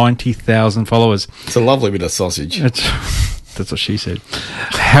than 90,000 followers. It's a lovely bit of sausage. That's what she said.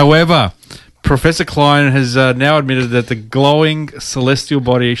 However, Professor Klein has now admitted that the glowing celestial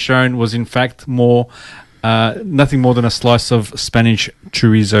body shown was in fact nothing more than a slice of Spanish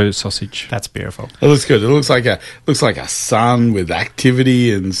chorizo sausage. That's beautiful. It looks good. It looks like a sun with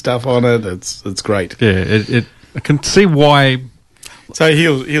activity and stuff on it. It's great. Yeah, I can see why. So he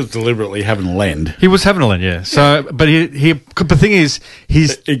was deliberately having a lend. He was having a lend, yeah. So, but the thing is, he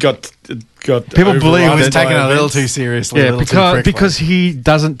got people believe He was overridden by taken a little events. too seriously. yeah, because he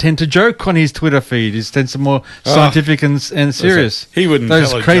doesn't tend to joke on his Twitter feed. He tends to more scientific and serious. He wouldn't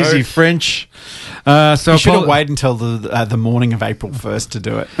those tell a crazy joke. French. So You should have waited until the morning of April 1st to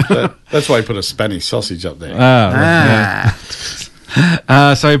do it. That's why he put a Spanish sausage up there.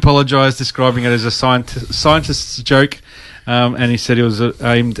 So he apologised, describing it as a scientist's joke, and he said it was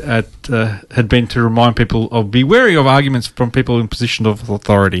aimed at had been to remind people of be wary of arguments from people in position of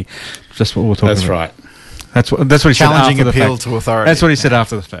authority. That's what we're talking That's about. right. That's what he said Challenging after the appeal fact. to authority. That's what he said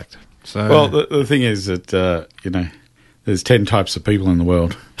after the fact. So Well, the thing is that there's 10 types of people in the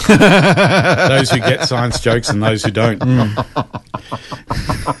world. Those who get science jokes and those who don't.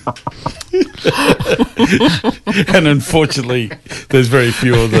 And unfortunately, there's very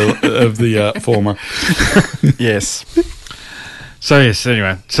few of the former. Yes. So yes,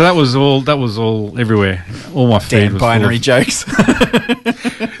 anyway. So that was all everywhere. All my feed Damn was binary full jokes.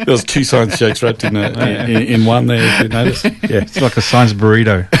 There was 2 science jokes wrapped in one there, if you notice. Yeah. it's like a science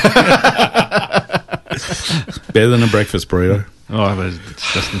burrito. Better than a breakfast burrito. Oh, that is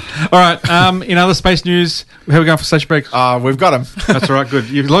disgusting. All right. In other space news, how are we going for station break? We've got them. That's all right. Good.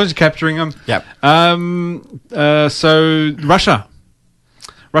 As long as you're capturing them. Yep. So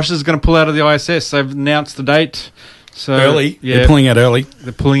Russia's going to pull out of the ISS. They've announced the date. So Early. Yeah, They're pulling out early.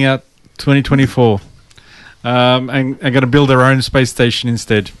 They're pulling out 2024, and going to build their own space station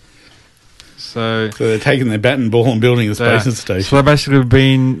instead. So they're taking their bat and ball and building a space station. So they've basically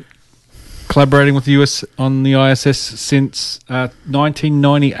been collaborating with the US on the ISS since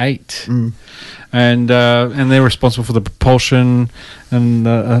 1998, and they're responsible for the propulsion and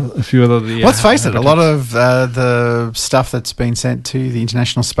a few other. Let's face it, a lot of the stuff that's been sent to the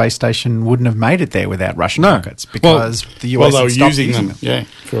International Space Station wouldn't have made it there without Russian rockets because the US they were had stopped using them,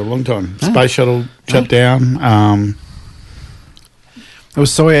 for a long time. Space shuttle shut down. It was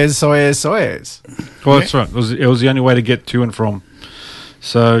Soyuz. Well, that's right. It was the only way to get to and from.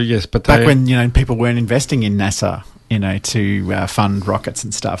 So yes, but back when people weren't investing in NASA, to fund rockets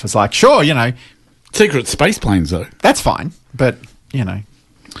and stuff, it's like sure, Secret space planes though. that's fine, but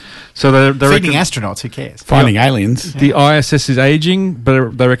so they feeding reckon astronauts, who cares? Finding aliens. the ISS is aging,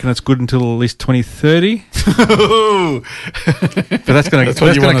 but they reckon it's good until at least 2030. But that's going to That's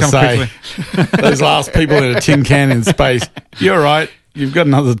what you want to come say. quickly. Those last people in a tin can in space. You're right. You've got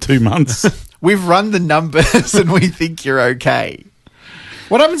another 2 months. We've run the numbers and we think you're okay.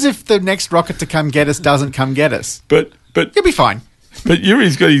 What happens if the next rocket to come get us doesn't come get us? But You'll be fine.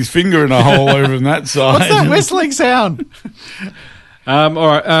 Yuri's got his finger in a hole over on that side. What's that whistling sound? All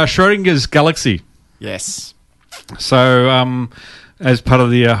right, Schrodinger's galaxy. Yes. So, as part of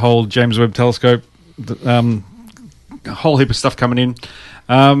the whole James Webb Telescope, a whole heap of stuff coming in.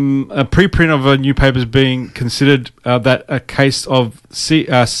 A preprint of a new paper is being considered that a case of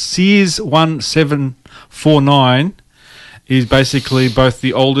Sears 1749 is basically both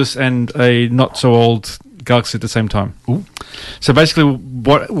the oldest and a not so old galaxy at the same time. Ooh. So basically,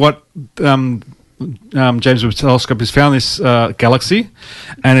 what James Webb Telescope has found this galaxy,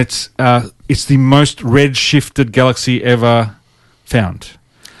 and it's the most red-shifted galaxy ever found.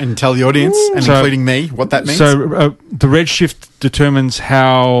 And tell the audience, and including me, what that means. So the redshift determines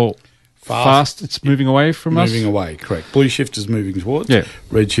how fast it's moving away from us. Moving away, correct. Blue shift is moving towards. Yeah.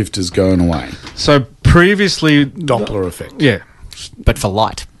 Red shift is going away. So previously, Doppler effect. yeah, but for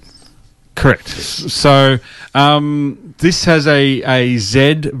light. correct. So this has a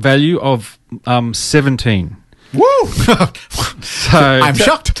Z value of 17. Woo! So I'm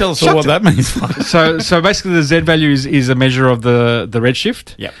shocked. Tell us all what that means. So basically, the Z value is a measure of the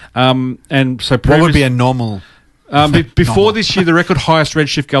redshift. Yep. And so What would be a normal? before this year, the record highest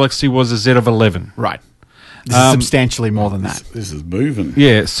redshift galaxy was a Z of 11. Right. This is substantially more than that. This is moving.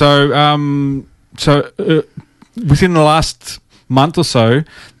 Yeah. So within the last month or so,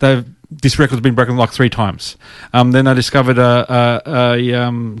 this record's been broken like 3 times. Then they discovered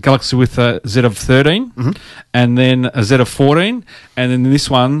a galaxy with a Z of 13, and then a Z of 14, and then this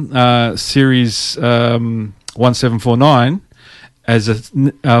one, Series 1749, as a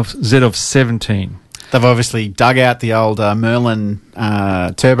Z of 17. They've obviously dug out the old Merlin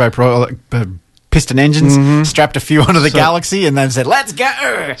piston engines, strapped a few onto the Galaxy, and then said, "Let's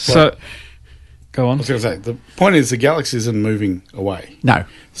go." So, go on. I was going to say, the point is the galaxy isn't moving away. No.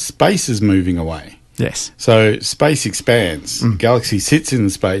 Space is moving away. Yes. So space expands. Galaxy sits in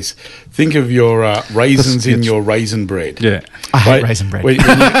space. Think of your raisins in your raisin bread. Yeah. I hate raisin bread.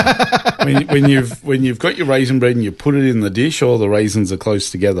 When you've got your raisin bread and you put it in the dish, all the raisins are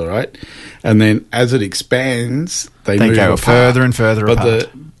close together, right? And then as it expands, they move go apart. further and further apart. But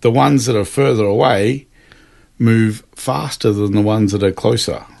the ones that are further away move faster than the ones that are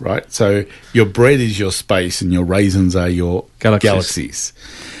closer, right? So your bread is your space and your raisins are your galaxies.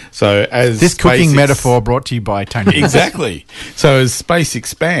 So as this cooking metaphor brought to you by Tony. Exactly. So as space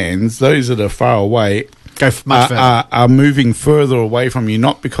expands, those that are far away much further. Are moving further away from you,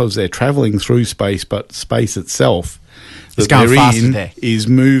 not because they're traveling through space, but space itself It's going faster there. is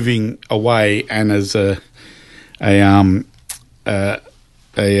moving away, and as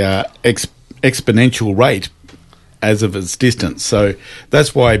exponential rate as of its distance. So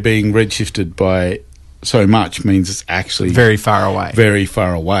that's why being redshifted by so much means it's actually very far away,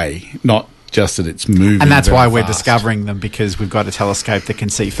 not just that it's moving. And that's very why we're fast. discovering them, because we've got a telescope that can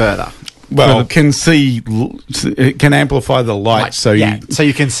see further. Well, it can amplify the light, so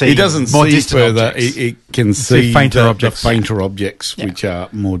you can see. It doesn't more see distant further. objects. It can see fainter the objects. fainter objects, which are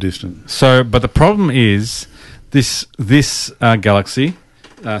more distant. So, but the problem is this galaxy,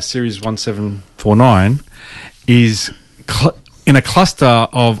 Series 1749, is in a cluster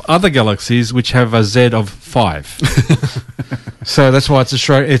of other galaxies which have a Z of 5. So that's why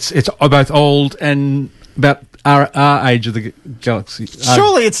it's it's both old and about our age of the galaxy.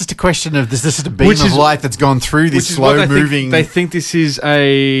 Surely it's just a question of this is a beam of light that's gone through this slow moving. They think this is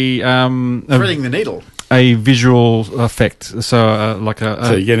a threading the needle. A visual effect, so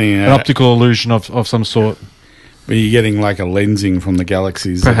So you're getting an optical illusion of some sort. But you're getting like a lensing from the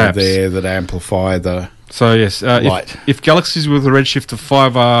galaxies that are there that amplify the. So yes, light. If galaxies with a redshift of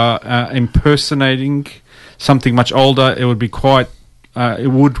 5 are impersonating something much older, it would be quite.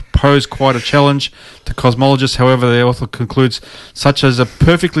 It would pose quite a challenge to cosmologists. However, the author concludes, such as a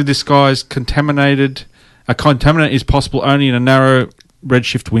perfectly disguised contaminant is possible only in a narrow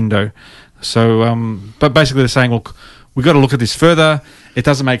redshift window. So, but basically, they're saying, well, we've got to look at this further. It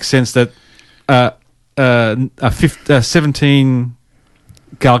doesn't make sense that 17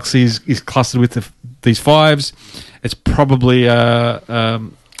 galaxies is clustered with these 5s. It's probably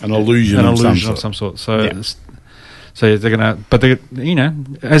an illusion of some sort. So, so they're gonna, but they,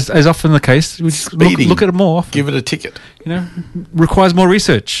 as often the case, we just look at it more often. Give it a ticket. Requires more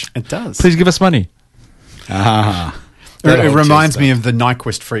research. It does. Please give us money. It reminds me of the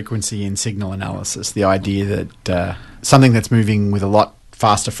Nyquist frequency in signal analysis. The idea that something that's moving with a lot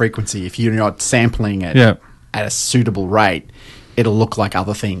faster frequency, if you're not sampling it at a suitable rate, it'll look like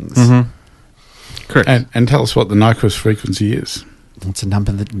other things. Mm-hmm. Correct. And tell us what the Nyquist frequency is. It's a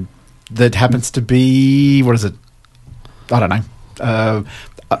number that happens to be, what is it? I don't know.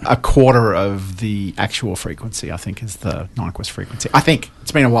 A quarter of the actual frequency, I think, is the Nyquist frequency. I think.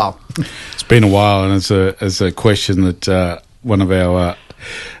 It's been a while. It's been a while, and it's a question that one of our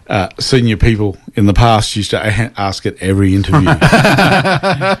senior people in the past used to ask at every interview.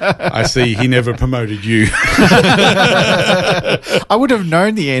 I see he never promoted you. I would have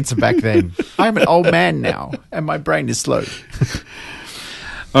known the answer back then. I'm an old man now, and my brain is slow.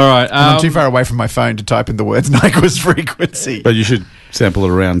 All right. I'm too far away from my phone to type in the words Nyquist frequency. But you should sample it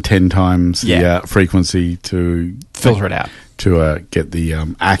around 10 times the frequency to filter it out. To get the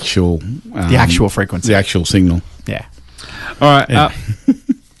actual frequency. The actual signal. Yeah. All right.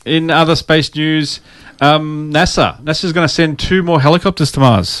 In other space news, NASA's going to send 2 more helicopters to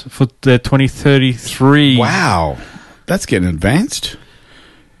Mars for their 2033. Wow. That's getting advanced.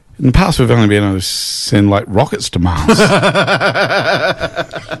 In the past, we've only been able to send like rockets to Mars.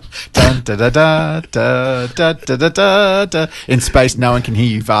 Dun, da, da, da, da, da, da, da, da, da. In space, no one can hear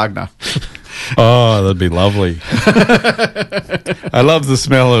you, Wagner. Oh, that'd be lovely. I love the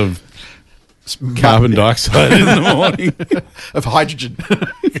smell of carbon dioxide in the morning. Of hydrogen.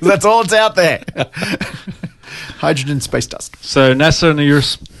 That's all that's out there. Hydrogen space dust. So NASA and the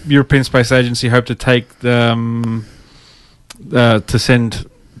European Space Agency hope to take to send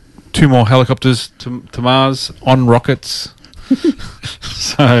 2 more helicopters to Mars on rockets.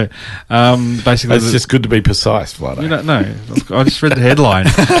 So basically, it's just good to be precise, Vlado. You don't know. I just read the headline.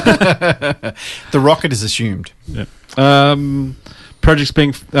 The rocket is assumed. Yeah. Project's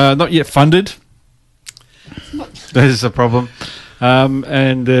being not yet funded. That is a problem.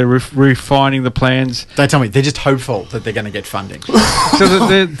 and they're refining the plans. Don't tell me. They're just hopeful that they're going to get funding. So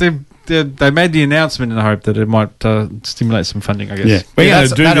they made the announcement in the hope that it might stimulate some funding, I guess. Yeah, we're going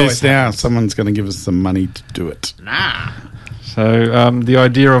to do that this always now. happens. Someone's going to give us some money to do it. Nah. So the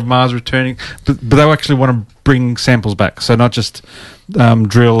idea of Mars returning, but they actually want to bring samples back, so not just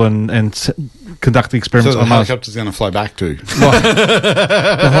drill and conduct the experiments So the on Mars. helicopter's going to fly back to.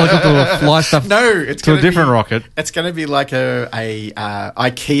 The helicopter will fly stuff It's to a gonna different be, rocket. It's going to be like a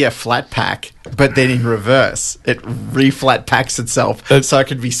IKEA flat pack, but then in reverse. It re-flat packs itself, so it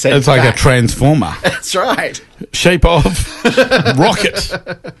could be sent It's like back. a transformer. That's right. Shape of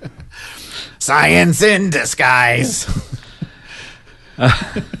rocket. Science in disguise.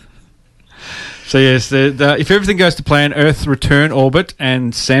 So yes, if everything goes to plan, Earth return orbit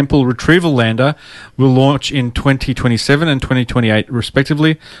and sample retrieval lander will launch in 2027 and 2028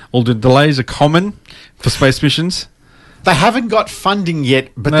 respectively. All the delays are common for space missions. They haven't got funding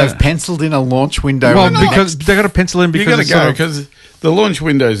yet, but No. they've penciled in a launch window. Well, in the because next- they've got to pencil in You because got to it's go sort of- because the launch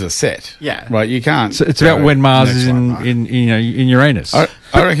windows are set. Yeah. Right. You can't. So it's go about when Mars next is one, right? in Uranus. I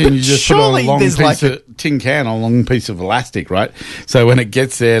reckon you just put on surely a long there's piece like of tin can, a long piece of elastic, right? So when it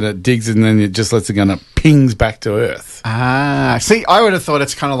gets there and it digs and then it just lets it go and it pings back to Earth. See, I would have thought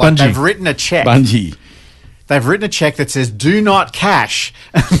it's kind of like Bungee. they've written a check. Bungee. They've written a check that says "Do not cash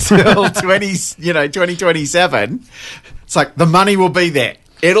until 2027." It's like the money will be there.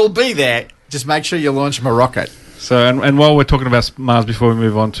 It'll be there. Just make sure you launch them a rocket. So, and while we're talking about Mars, before we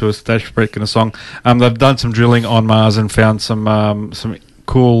move on to a station break and a song, they've done some drilling on Mars and found some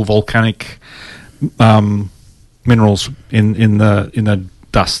cool volcanic minerals in the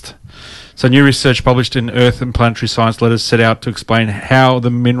dust. So, new research published in Earth and Planetary Science Letters set out to explain how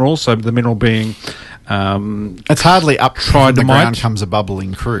the minerals, so the mineral being It's hardly up from the Tridymite. ground comes a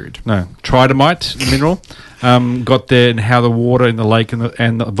bubbling crude. tridymite mineral, got there, and how the water in the lake and the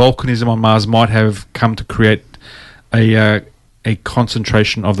volcanism on Mars might have come to create a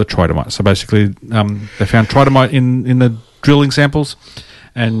concentration of the tridymite. So basically, they found tridymite in the drilling samples,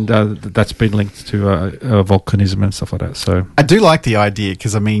 and that's been linked to volcanism and stuff like that. So I do like the idea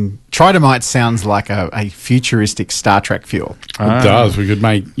because, I mean, tridymite sounds like a futuristic Star Trek fuel. It does. We could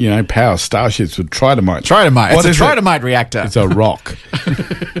make, power starships with tridymite. Tridymite. What It's is a it? tridymite reactor. It's a rock.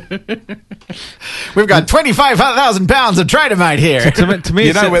 We've got 25,000 pounds of tridymite here. to me, You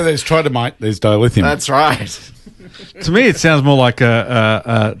it know sa- where there's tridymite, there's dilithium. That's right. to me, it sounds more like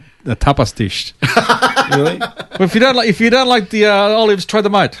a tapas dish. really? Well, if you don't like the olives, try the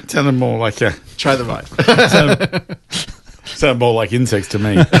mite. Sounded more like Tridymite. sound more like insects to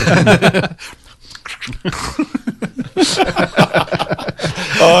me.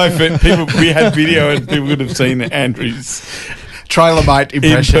 I think we had video and people would have seen Andrew's Trilobite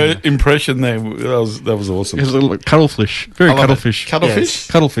impression. impression there. That was awesome. It's a little cuttlefish, very I love it. cuttlefish. Cuttlefish?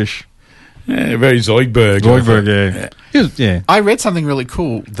 Cuttlefish. Yeah, very Zoidberg. Zoidberg, yeah. Yeah. I read something really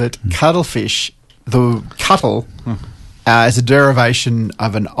cool that cuttlefish, the cuttle, is a derivation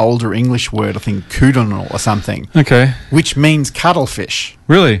of an older English word, I think coodonal or something, Okay. which means cuttlefish.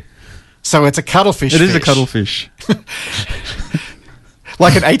 Really? So it's a cuttlefish. It is a fish. cuttlefish.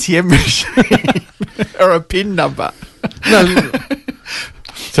 Like an ATM machine or a PIN number.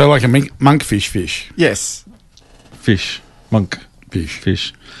 So like a monkfish fish. Yes. Fish. Monk. Fish.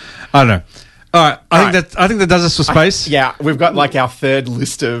 Fish. I don't know. All right. I think that does us for space. Yeah, we've got like our third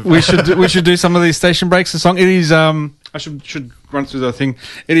list of. We should do some of these station breaks. The song. It is. I should run through the thing.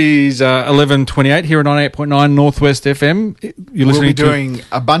 It is 11:28 here at 98.9 Northwest FM. You're We'll be listening to, doing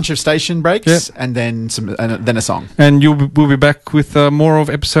a bunch of station breaks Yep. and then then a song. and we'll be back with more of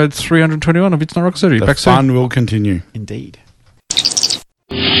episode 321 of It's Not Rock Surgery. The Back soon. fun will continue. Indeed.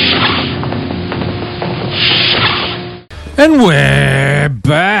 And we're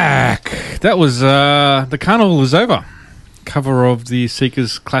back. That was The Carnival Is Over, cover of the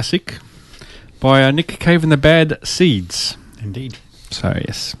Seekers classic by Nick Cave and the Bad Seeds. Indeed. So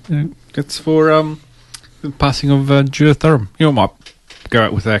yes, that's for the passing of Judith Durham. You might go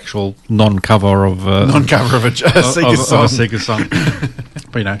out with the actual non-cover of Non-cover of a Seekers song. Of a Seekers song.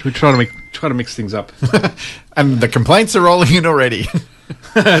 But we try to mix things up. And the complaints are rolling in already.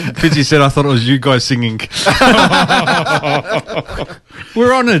 Fitzy said, "I thought it was you guys singing."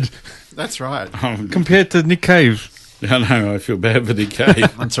 We're honoured That's right. compared to Nick Cave. I know, I feel bad for Nick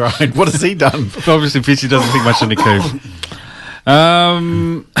Cave. That's right. What has he done? Obviously, Fitzy doesn't think much of Nick Cave.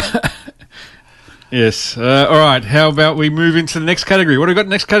 Yes. All right. How about we move into the next category? What have we got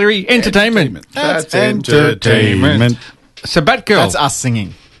next category? Entertainment. That's entertainment. So, Batgirl. That's us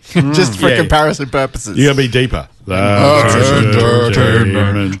singing. Just for Yeah. comparison purposes. You gotta be deeper. That's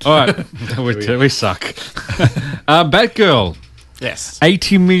entertainment. All right. we suck. Batgirl. Yes.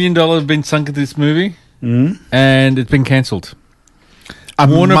 $80 million have been sunk into this movie, and it's been cancelled.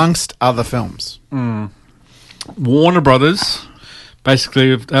 Amongst other films. Warner Brothers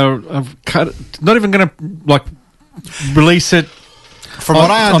basically have cut, not even going to release it. From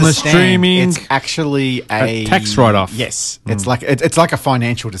what I on the understand, streaming, it's actually a tax write-off. Yes, it's like a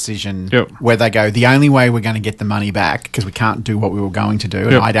financial decision Yep. where they go, the only way we're going to get the money back, because we can't do what we were going to do,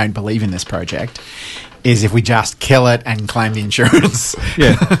 and Yep. I don't believe in this project, is if we just kill it and claim the insurance.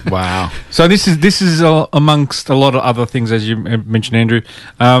 Yeah. Wow. So this is amongst a lot of other things, as you mentioned, Andrew.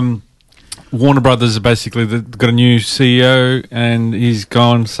 Warner Brothers are basically got a new CEO, and he's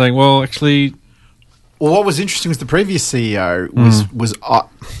gone saying, "Well, actually." Well, what was interesting was the previous CEO was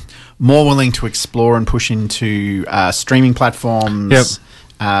more willing to explore and push into streaming platforms,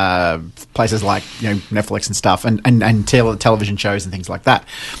 places like Netflix and stuff, and television shows and things like that.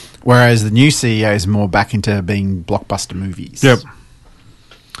 Whereas the new CEO is more back into being blockbuster movies. Yep.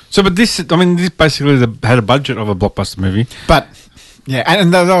 So, but this basically had a budget of a blockbuster movie, But yeah,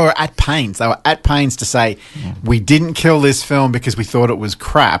 and they were at pains. They were at pains to say we didn't kill this film because we thought it was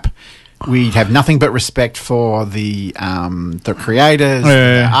crap. We have nothing but respect for the creators,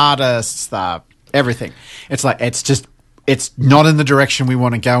 the artists, the everything. It's like it's not in the direction we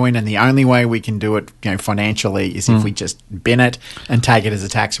want to go in, and the only way we can do it, financially, is if we just bin it and take it as a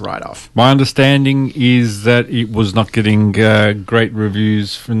tax write-off. My understanding is that it was not getting great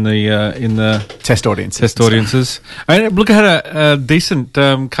reviews from the in the Test audiences. test audiences. I mean, look, it had a decent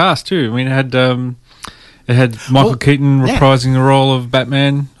cast too. I mean, it had Michael Keaton yeah. reprising the role of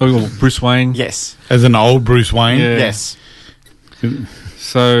Batman, or Bruce Wayne. Yes. As an old Bruce Wayne. Yeah. Yes.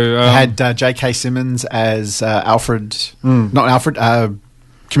 So It had J.K. Simmons as Alfred, not Alfred,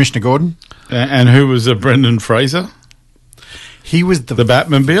 Commissioner Gordon. And who was Brendan Fraser? He was the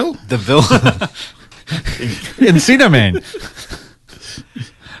Batmobile? the villain. Encino Man.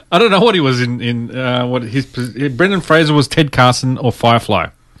 I don't know what he was in what his Brendan Fraser was Ted Carson or Firefly,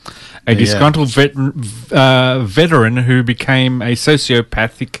 a disgruntled veteran who became a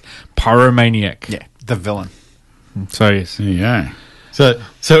sociopathic pyromaniac. Yeah, the villain. So yes, Yeah.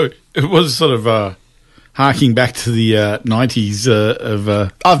 So it was sort of harking back to the 90s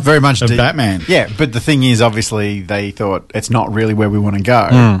of Very much of Batman. Yeah, but the thing is, obviously, they thought it's not really where we want to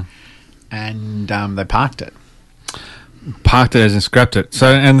go, and they parked it. parked it as in scrapped it. So,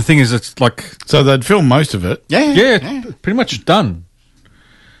 and the thing is, it's like So they'd filmed most of it. yeah, pretty much done.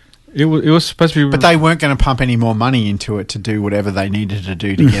 It was supposed to be, But they weren't going to pump any more money into it to do whatever they needed to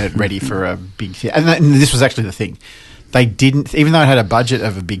do to get it ready for a big theatre. And this was actually the thing. They didn't, even though it had a budget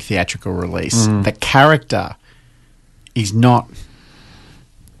of a big theatrical release, the character is not...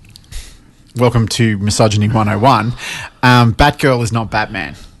 Welcome to Misogyny 101. Batgirl is not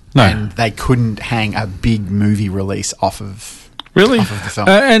Batman. No. And they couldn't hang a big movie release off of Really? the film.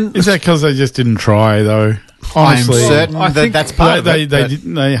 and Is that because they just didn't try, though? Honestly, I'm certain I think that's part of they it. but-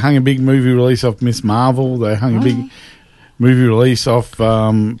 didn't. They hung a big movie release off Miss Marvel. They hung a big movie release off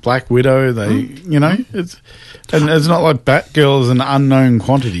Black Widow. They, it's not like Batgirl is an unknown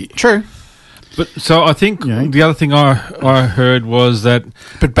quantity. True. but so I think Yeah. the other thing I heard was that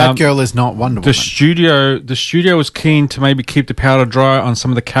But Batgirl is not Wonder Woman. the studio was keen to maybe keep the powder dry on some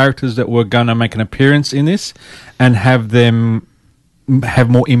of the characters that were going to make an appearance in this, and have them have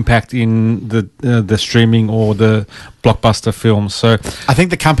more impact in the streaming or the blockbuster films. So I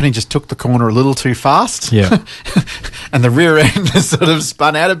think the company just took the corner a little too fast. Yeah. And the rear end has sort of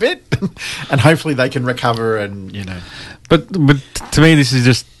spun out a bit. And hopefully they can recover and, But to me, this is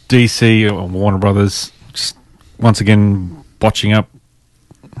just DC or Warner Brothers just once again botching up.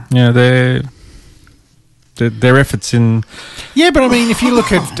 Their efforts in. Yeah, but I mean, if you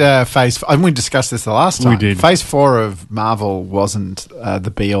look at Phase... And we discussed this the last time. We did. Phase 4 of Marvel wasn't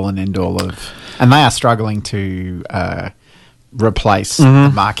the be-all and end-all of... And they are struggling to replace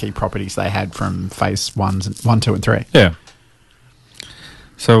the marquee properties they had from Phase 1, 2 and 3. Yeah.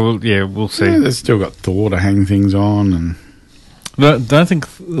 So we'll see. Yeah, they've still got Thor to hang things on, and Don't think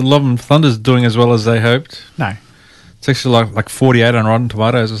Love and Thunder's doing as well as they hoped. No. It's actually like 48 on Rotten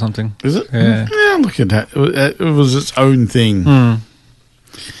Tomatoes or something. is it? Yeah. Yeah, look at that. It was its own thing.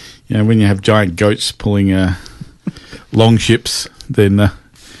 When you have giant goats pulling long ships, then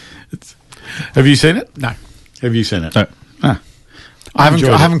have you seen it? No. Have you seen it? No. I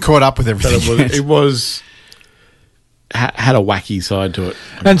enjoyed haven't caught up with But everything yet. it was had a wacky side to it.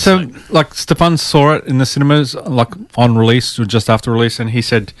 And so, like, Stefan saw it in the cinemas, like, on release or just after release, and he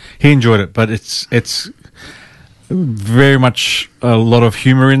said he enjoyed it, but it's very much a lot of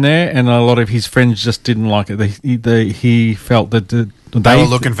humor in there, and a lot of his friends just didn't like it. He felt that they were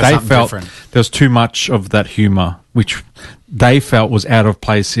looking for something different. There was too much of that humor, which they felt was out of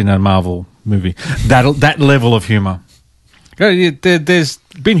place in a Marvel movie. That level of humor. There's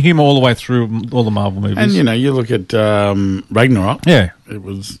been humor all the way through all the Marvel movies, And you look at Ragnarok. yeah. It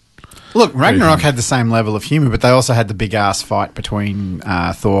was. Look, Ragnarok had the same level of humour, but they also had the big-ass fight between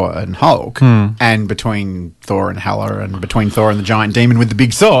Thor and Hulk, and between Thor and Hela, and between Thor and the giant demon with the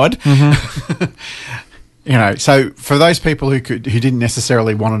big sword. So for those people who didn't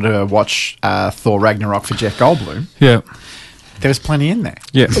necessarily want to watch Thor Ragnarok for Jeff Goldblum, Yeah. there was plenty in there.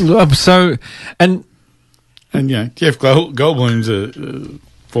 Yeah. And Jeff Goldblum's a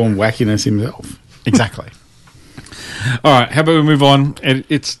form of wackiness himself. Exactly. all right, how about we move on?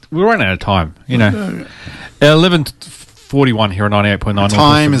 We're running out of time, 11:41 here on 98.9.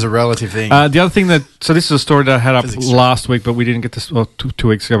 Time is a relative thing. The other thing so this is a story that I had up Physics. last week, but we didn't get to, 2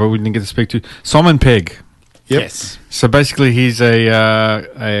 weeks ago, but we didn't get to speak to Simon Pegg. Yep. Yes. So basically, he's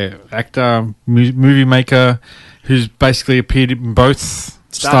a actor, movie maker, who's basically appeared in both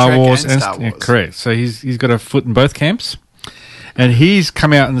Star Trek Wars and Star Wars. Yeah, correct. So he's got a foot in both camps, and he's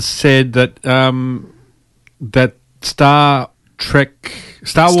come out and said that that Star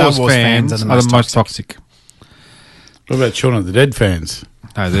Wars fans are the most toxic. What about Shaun of the Dead fans?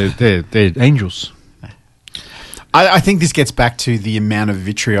 No, they're angels. I think this gets back to the amount of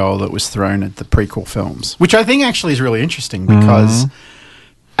vitriol that was thrown at the prequel films, which I think actually is really interesting because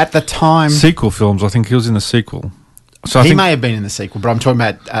at the time... Sequel films, I think he was in the sequel. So I he think, may have been in the sequel, but I'm talking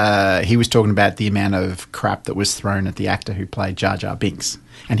about... he was talking about the amount of crap that was thrown at the actor who played Jar Jar Binks.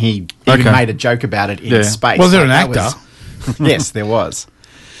 And he even made a joke about it in space. Was there an actor? Yes, there was.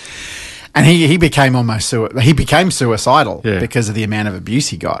 And he became suicidal because of the amount of abuse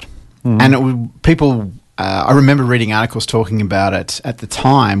he got. And people... I remember reading articles talking about it at the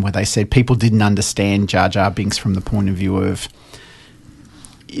time where they said people didn't understand Jar Jar Binks from the point of view of...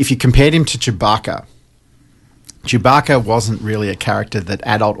 If you compared him to Chewbacca wasn't really a character that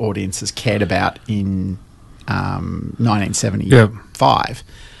adult audiences cared about in 1975.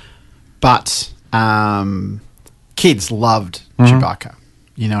 But kids loved Chewbacca.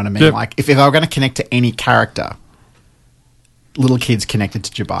 You know what I mean? Yep. Like, if they were going to connect to any character, little kids connected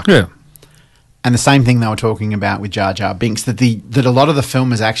to Chewbacca. Yeah. And the same thing they were talking about with Jar Jar Binks, that a lot of the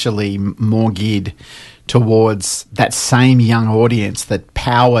film is actually more geared towards that same young audience that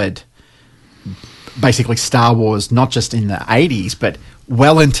powered basically Star Wars, not just in the 80s, but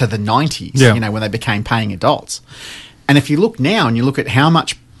well into the 90s, when they became paying adults. And if you look now and you look at how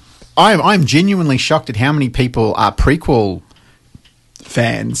much... I'm genuinely shocked at how many people are prequel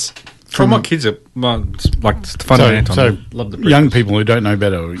fans... From my kids are like Stefan and Anton. So love the young people who don't know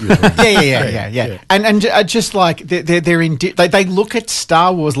better. Yeah. And just like they're in, they look at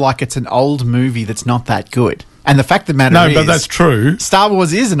Star Wars like it's an old movie that's not that good. And the fact of the matter is, but that's true. Star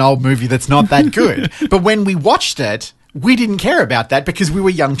Wars is an old movie that's not that good. But when we watched it, we didn't care about that because we were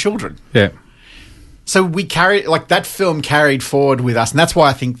young children. Yeah. So we that film carried forward with us, and that's why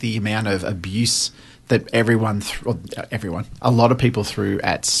I think the amount of abuse that a lot of people threw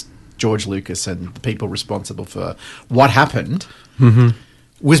at George Lucas and the people responsible for what happened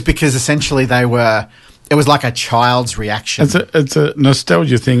was because essentially it was like a child's reaction. It's a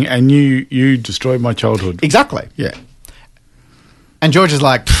nostalgia thing, and you destroyed my childhood. Exactly. Yeah. And George is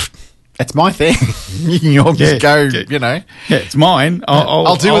like, it's my thing. You can all just go, Yeah, it's mine.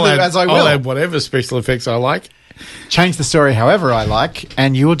 I'll do with it as I will. I'll add whatever special effects I like. Change the story however I like,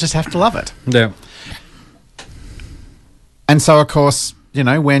 and you will just have to love it. Yeah. And so, of course...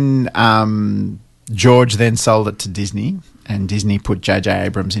 when George then sold it to Disney and Disney put J.J.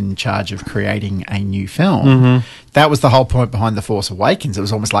 Abrams in charge of creating a new film, that was the whole point behind The Force Awakens. It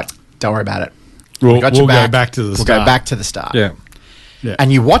was almost like, don't worry about it. We'll go back to the start. We'll go back to the start. Yeah.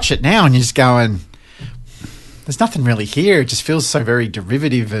 And you watch it now and you're just going, there's nothing really here. It just feels so very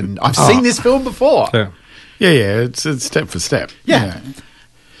derivative and I've seen this film before. Yeah. It's step for step. Yeah.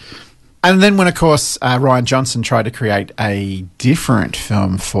 And then when, of course, Rian Johnson tried to create a different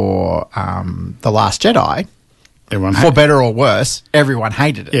film for The Last Jedi, for better or worse, everyone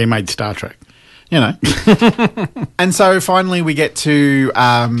hated it. Yeah, he made Star Trek. And so finally we get to,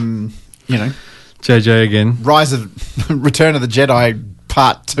 JJ again. Return of the Jedi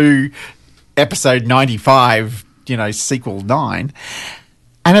Part 2, Episode 95, Sequel 9.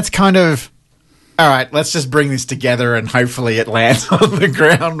 And it's kind of... all right, let's just bring this together and hopefully it lands on the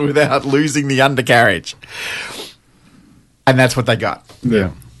ground without losing the undercarriage. And that's what they got.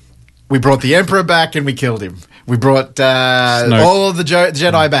 Yeah. We brought the Emperor back and we killed him. We brought all of the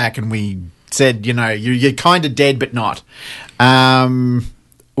Jedi back and we said, you're kind of dead, but not.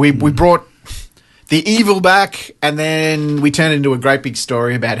 We brought the evil back, and then we turned into a great big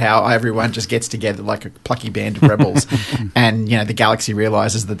story about how everyone just gets together like a plucky band of rebels, and the galaxy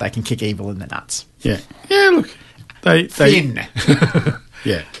realizes that they can kick evil in the nuts. Yeah. Look, they Finn.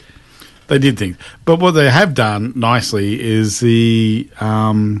 yeah, they did things. But what they have done nicely is the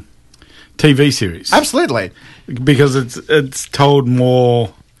TV series, Absolutely. because it's told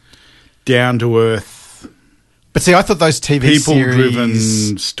more down to earth. But see, I thought those TV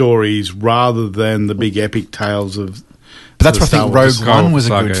people-driven stories rather than the big epic tales of. But that's why I think Rogue Skywalker One was a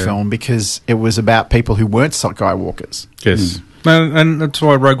saga, good yeah. film, because it was about people who weren't Skywalkers. Yes. And that's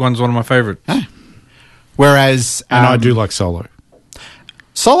why Rogue One's one of my favourites. Whereas, And I do like Solo.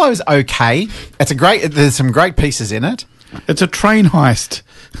 Solo's okay. There's some great pieces in it, It's a train heist.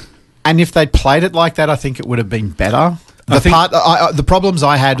 and if they'd played it like that, I think it would have been better. The problems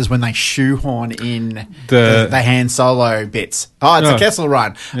I had was when they shoehorn in the Han Solo bits. Oh, it's a Kessel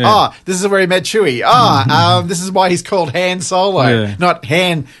Run. Yeah. Oh, this is where he met Chewie. This is why he's called Han Solo, Yeah. not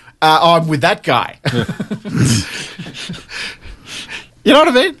Han. I'm with that guy. You know what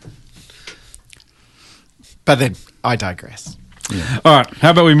I mean? But then I digress. All right, how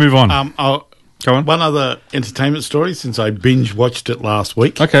about we move on? Go on. One other entertainment story, since I binge watched it last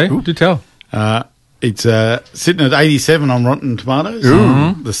week. Okay, do tell. It's sitting at 87 on Rotten Tomatoes.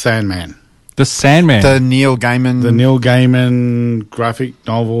 The Sandman. The Sandman. The Neil Gaiman. The Neil Gaiman graphic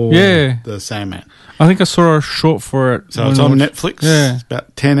novel. Yeah. The Sandman. I think I saw a short for it. So it's on Netflix. Yeah. It's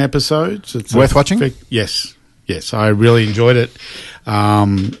about 10 episodes. It's Worth watching? Yes. Yes, I really enjoyed it.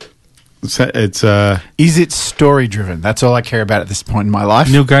 It's Is it story driven? That's all I care about at this point in my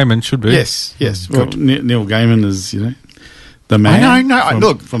life. Neil Gaiman should be. yes. Well, Neil Gaiman is, the man. I know.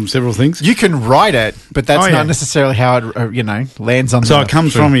 Look, from several things. you can write it, but that's Oh, yeah. not necessarily how it lands on. So the it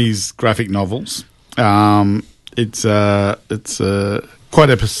comes from his graphic novels. It's quite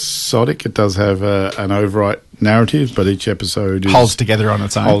episodic. It does have an overall narrative, but each episode holds together on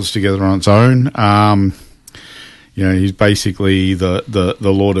its own. holds together on its own. He's basically the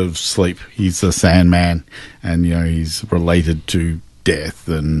Lord of Sleep. He's the Sandman, and he's related to death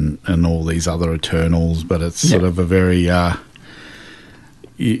and all these other Eternals. But it's sort of a very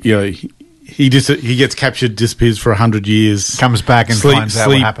he gets captured, disappears for 100 years, Comes back and finds out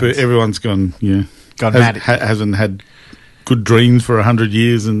what happens. Everyone's gone, Gone mad. hasn't had good dreams for 100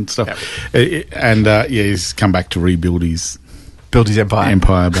 years and stuff. He's come back to rebuild his Build his empire.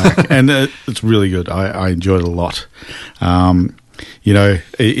 back, and it's really good. I enjoyed it a lot.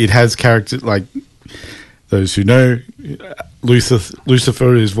 It has characters like those who know.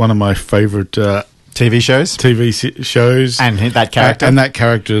 Lucifer is one of my favourite TV shows. shows, And that character. and that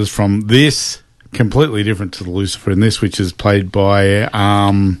character is from this, completely different to the Lucifer in this, which is played by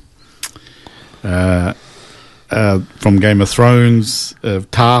from Game of Thrones,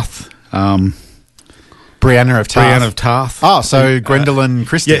 Tarth. Brianna of Tarth. Brienne of Tarth. Oh, so Gwendolyn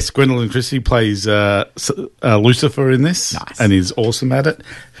Christie. Yes, Gwendolyn Christie plays Lucifer in this, Nice. and is awesome at it.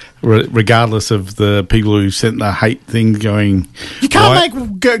 Regardless of the people who sent the hate thing going, You can't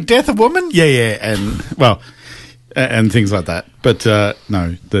make death a woman? yeah, and things like that. But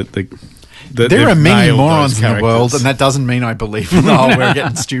no, there There are many morons in the world, and that doesn't mean I believe in the whole we're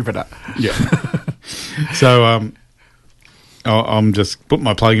getting stupider. Yeah. So I'm just put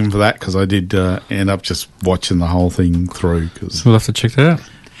my plug in for that, because I did end up just watching the whole thing through. Cause We'll have to check that out.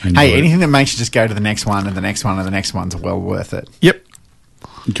 I enjoyed Hey, it. anything that makes you just go to the next one and the next one and the next one's well worth it. Yep,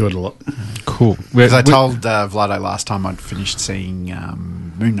 enjoyed it a lot. Cool. Because I told Vlado last time I'd finished seeing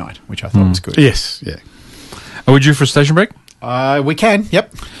Moon Knight, which I thought was good. Yes, yeah. Are we due for a station break? We can,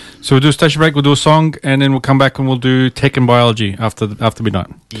 yep. So we'll do a station break, we'll do a song, and then we'll come back and we'll do tech and biology after midnight.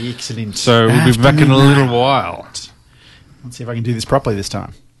 Excellent. So we'll be back in a little while. Let's see if I can do this properly this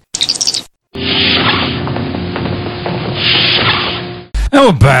time. And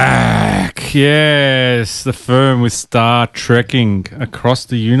we're back. Yes, the firm with Star Trekking across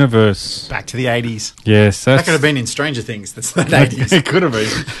the universe. Back to the 80s. Yes, That could have been in Stranger Things. That's the 80s. It could have been.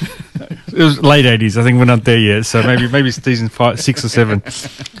 It was late 80s. I think we're not there yet. So maybe season 6 or 7.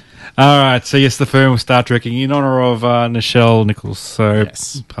 All right. So yes, the firm with Star Trekking in honor of Nichelle Nichols. So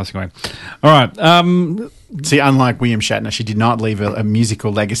Yes. passing away. All right. See, unlike William Shatner, she did not leave a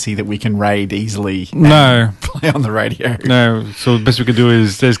musical legacy that we can raid easily and No. play on the radio. No, so the best we could do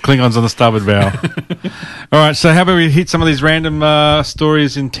is there's Klingons on the starboard bow. All right, so how about we hit some of these random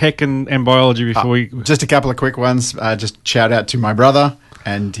stories in tech and biology before we... Just a couple of quick ones. Just shout out to my brother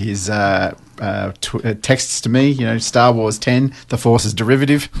and his texts to me. Star Wars 10, the Force is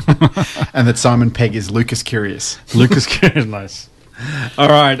derivative, and that Simon Pegg is Lucas Curious. Lucas Nice. All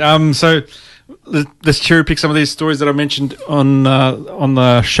right, so let's cherry pick some of these stories that I mentioned on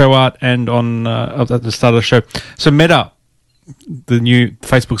the show art and on at the start of the show. So Meta,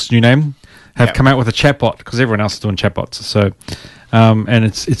 Facebook's new name, have come out with a chatbot because everyone else is doing chatbots. So, and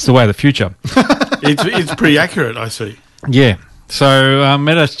it's the way of the future. It's pretty accurate, I see. Yeah. So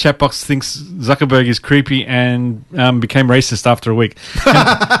Meta's chatbox thinks Zuckerberg is creepy and became racist after a week.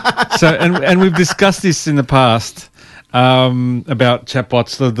 And we've discussed this in the past about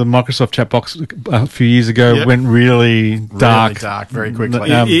chatbots. The Microsoft chatbox a few years ago went really dark, very quickly.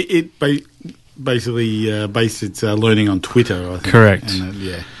 It basically based its learning on Twitter, I think. Correct.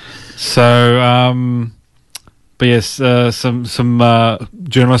 And, So, but yes, some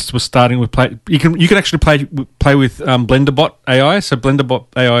journalists were starting with play. You can actually play with BlenderBot AI. So BlenderBot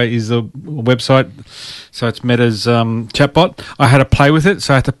AI is a website. So it's Meta's chatbot. I had to play with it,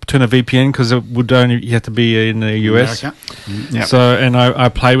 so I had to turn a VPN because it would only you have to be in the US. Yep. So and I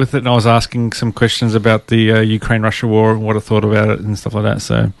played with it, and I was asking some questions about the Ukraine-Russia war and what I thought about it and stuff like that.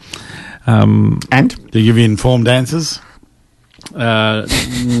 So, and do you give you informed answers?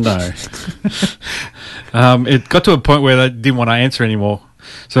 No. It got to a point where they didn't want to answer anymore.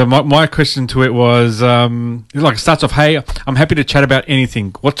 So my question to it was, it starts off, hey, I'm happy to chat about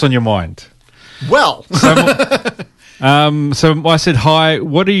anything. What's on your mind? well, So I said, hi,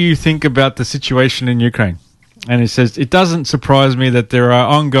 what do you think about the situation in Ukraine? And it says, it doesn't surprise me that there are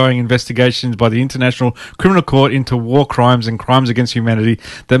ongoing investigations by the International Criminal Court into war crimes and crimes against humanity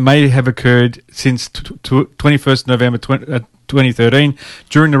that may have occurred since 21st November 2013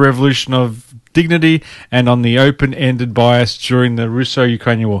 during the Revolution of Dignity and on the open-ended bias during the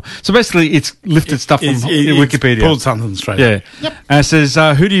Russo-Ukrainian War. So basically, it's lifted stuff from Wikipedia. It's pulled something straight. Yeah. Yep. And it says,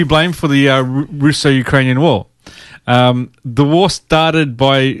 who do you blame for the Russo-Ukrainian War? The war started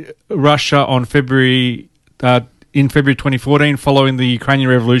by Russia on in February 2014 following the Ukrainian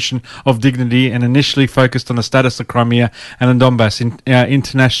Revolution of Dignity and initially focused on the status of Crimea and the Donbass,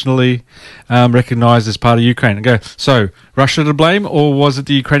 internationally recognized as part of Ukraine. So, Russia to blame, or was it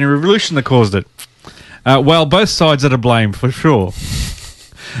the Ukrainian Revolution that caused it? Well, both sides are to blame, for sure.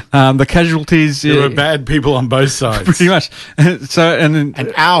 The casualties... There were bad people on both sides. Pretty much.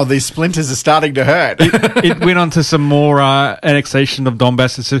 and ow, these splinters are starting to hurt. It went on to some more annexation of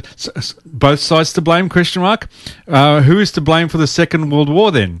Donbass. It's both sides to blame, question mark. Who is to blame for the Second World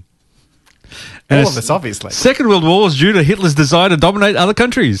War then? All of us, obviously. Second World War was due to Hitler's desire to dominate other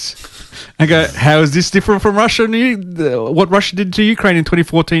countries. And how is this different from Russia and what Russia did to Ukraine in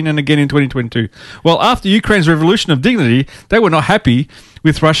 2014 and again in 2022? Well, after Ukraine's Revolution of Dignity, they were not happy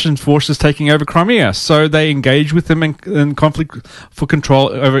with Russian forces taking over Crimea, so they engaged with them in conflict for control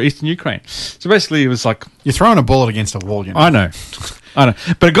over eastern Ukraine. So basically, it was like... You're throwing a bullet against a wall, you know. I know.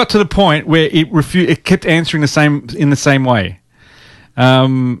 But it got to the point where it kept answering in the same way.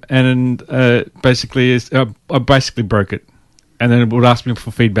 Basically, I basically broke it. And then it would ask me for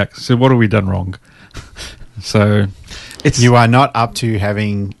feedback. So what have we done wrong? So you are not up to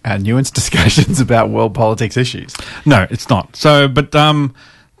having nuanced discussions about world politics issues. No, it's not. So, but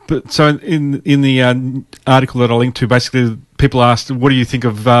so in the article that I linked to, basically people asked, "What do you think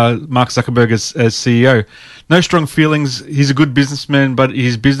of Mark Zuckerberg as CEO?" No strong feelings. He's a good businessman, but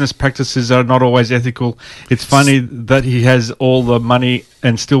his business practices are not always ethical. It's funny that he has all the money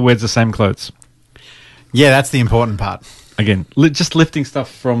and still wears the same clothes. Yeah, that's the important part. Again, just lifting stuff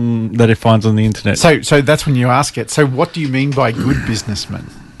from that he finds on the internet. So that's when you ask it. So what do you mean by good businessman?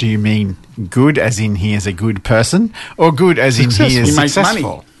 Do you mean good as in he is a good person, or good as in he is successful?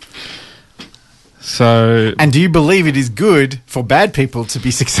 Money. So, and do you believe it is good for bad people to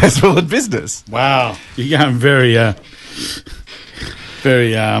be successful at business? Wow, you're going very,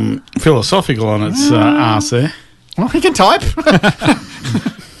 very philosophical on its arse there. Well, he can type.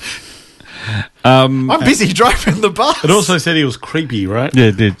 I'm busy driving the bus. It also said he was creepy, right? Yeah,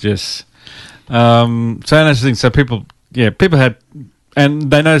 it did, yes. So that's the thing. So people had, and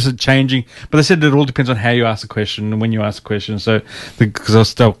they noticed it changing, but they said it all depends on how you ask the question and when you ask the question. So, because I was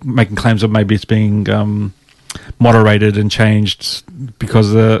still making claims that maybe it's being moderated and changed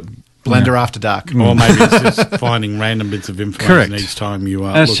because the Blender After Dark. Or maybe it's just finding random bits of information each time you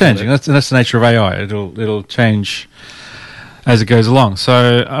are. And it's changing. That's the nature of AI. It'll change as it goes along.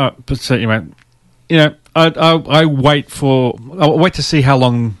 So, I wait to see how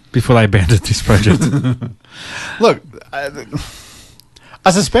long before they abandon this project. Look, I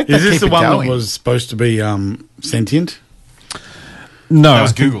suspect is this keep the it one going. that was supposed to be sentient? No, that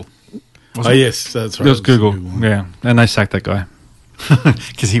was Google. Yes, that's right. It was Google. Yeah, and they sacked that guy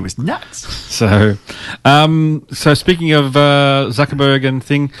because he was nuts. So speaking of Zuckerberg and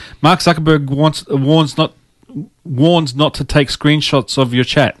thing, Mark Zuckerberg warns not to take screenshots of your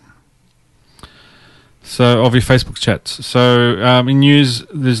chat. So, of your Facebook chats. So, in news,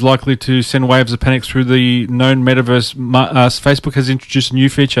 there's likely to send waves of panic through the known metaverse. Facebook has introduced a new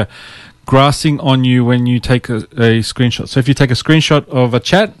feature, grassing on you when you take a screenshot. So, if you take a screenshot of a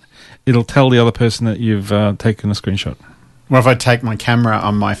chat, it'll tell the other person that you've taken a screenshot. What if I take my camera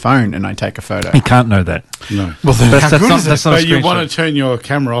on my phone and I take a photo? You can't know that. No. Well, then That's not a But you screenshot. want to turn your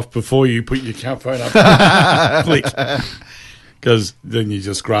camera off before you put your phone up. Click. Because then you're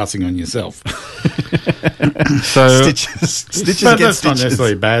just grassing on yourself. So, Stitches But get that's not stitches.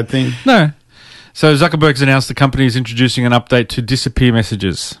 necessarily a bad thing. no. So, Zuckerberg's announced the company is introducing an update to disappear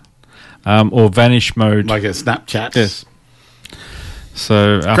messages or vanish mode. Like a Snapchat. Yes.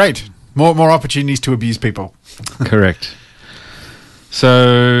 So, Great. More opportunities to abuse people. correct.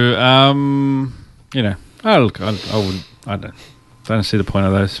 So, you know, I wouldn't. I don't see the point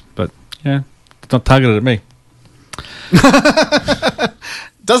of those. But yeah, it's not targeted at me.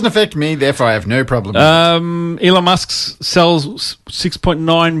 Doesn't affect me, therefore I have no problem with it. Elon Musk sells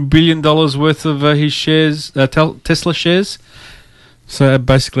 $6.9 billion worth of his shares, Tesla shares. So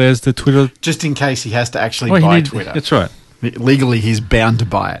basically, as the Twitter, Just in case he has to actually Well, buy Twitter. That's right. Legally, he's bound to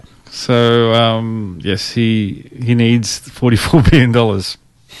buy it. So yes, he needs $44 billion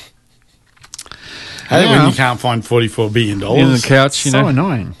Hey, Yeah. when you can't find $44 billion. in the couch. You So know,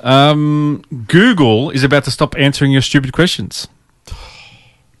 annoying. Google is about to stop answering your stupid questions.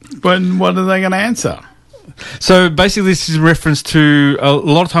 But what are they going to answer? So basically, this is in reference to a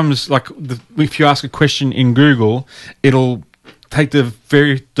lot of times, like if you ask a question in Google, it'll take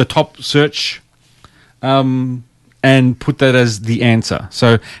the top search, and put that as the answer.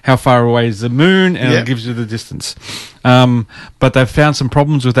 So how far away is the moon, and Yep. it gives you the distance. But they've found some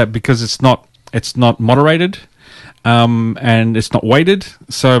problems with that because it's not moderated, and it's not weighted.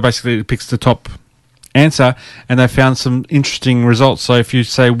 So basically, it picks the top answer, and they found some interesting results. So if you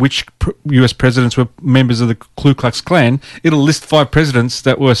say which US presidents were members of the Ku Klux Klan, it'll list 5 presidents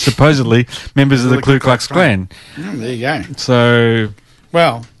that were supposedly members of the Ku Klux Klan. There you go. So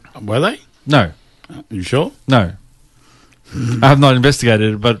Well, were they? no, You sure? I have not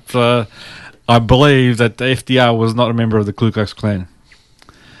investigated it, but I believe that the FDR was not a member of the Ku Klux Klan.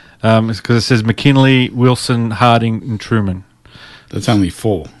 It's because it says McKinley, Wilson, Harding, and Truman. That's only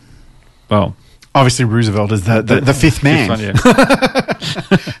 4. Well, Obviously, Roosevelt is the fifth man. Fifth one,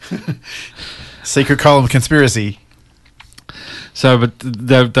 yeah. Secret column conspiracy. So, but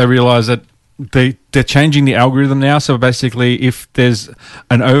they realise that they're changing the algorithm now. So basically, if there's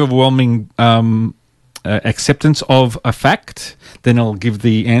an overwhelming acceptance of a fact, then it'll give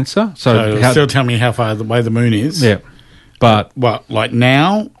the answer. So still tell me how far away the moon is. Yeah, but What, like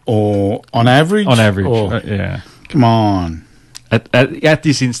now or on average? on average, Or- yeah. Come on. At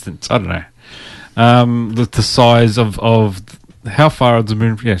this instance, I don't know. The size of how far of the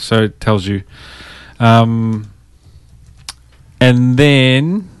moon? Yeah, so it tells you. And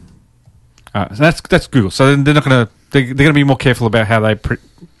then so that's Google. So then they're not going to they're going to be more careful about how they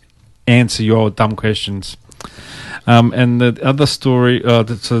answer your dumb questions. And the other story,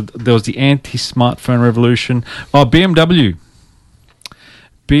 so there was the anti-smartphone revolution. Oh, BMW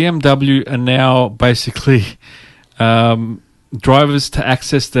are now basically drivers to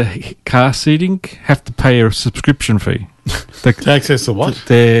access the car seating have to pay a subscription fee. To access the what?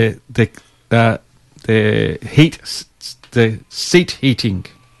 Their seat heating.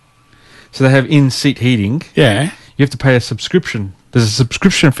 So they have in-seat heating. Yeah. You have to pay a subscription. There's a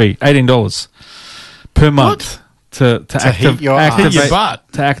subscription fee, $18 per month to heat your ass. Hit your butt.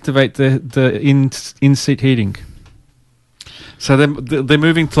 to activate the in-seat heating. So they're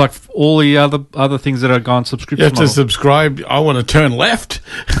moving to like all the other things that are gone subscription. You have to model. subscribe. I want to turn left.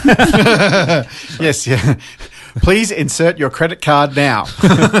 Yes, yeah. Please insert your credit card now.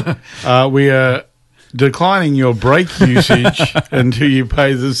 We are declining your brake usage until you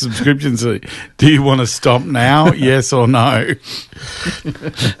pay the subscription fee. Do you want to stop now? Yes or no?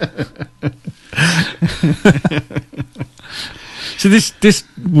 So this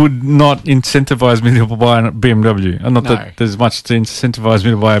would not incentivize me to buy a BMW. And not No. that there's much to incentivize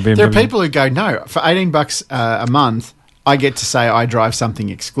me to buy a BMW. There are people who go, no, for $18 a month, I get to say I drive something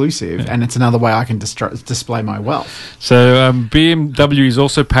exclusive, and it's another way I can display my wealth. So BMW is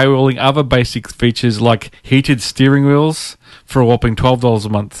also paywalling other basic features like heated steering wheels for a whopping $12 a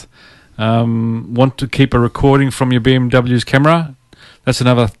month. Want to keep a recording from your BMW's camera? That's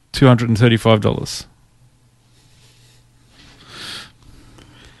another $235.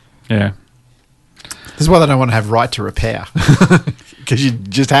 Yeah. This is why they don't want to have right to repair. Because you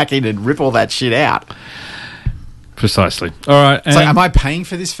just hack in and rip all that shit out. Precisely. All right. So am I paying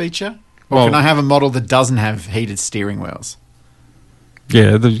for this feature? Or Well- can I have a model that doesn't have heated steering wheels?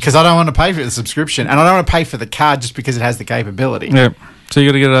 Yeah. Because I don't want to pay for the subscription, and I don't want to pay for the card just because it has the capability. Yeah. So you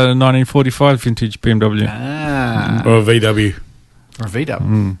got to get a 1945 vintage BMW. Or a VW. Or a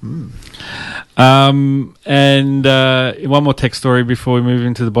VW. And one more tech story before we move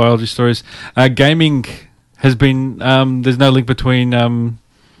into the biology stories. Gaming has been there's no link between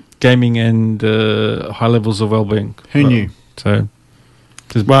gaming and high levels of well-being. Who knew?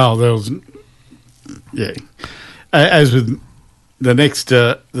 Well, there was, yeah. As with the next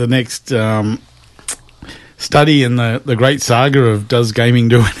study in the great saga of does gaming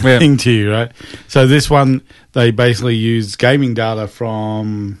do anything to you, right? So this one, they basically used gaming data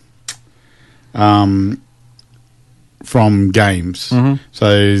from games. Mm-hmm.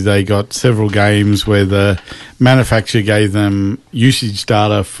 So they got several games where the manufacturer gave them usage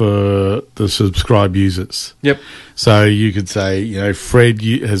data for the subscribed users. Yep. So you could say, Fred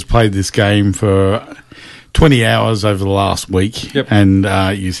has played this game for 20 hours over the last week. Yep. And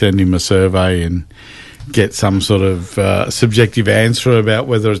you send him a survey and get some sort of subjective answer about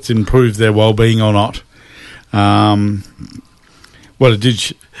whether it's improved their well-being or not. What it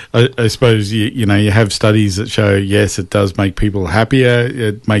did, I suppose, you have studies that show, yes, it does make people happier.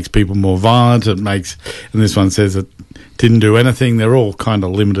 It makes people more violent. And this one says it didn't do anything. They're all kind of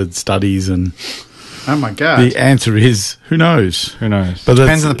limited studies. And oh my God. The answer is, who knows? Who knows? But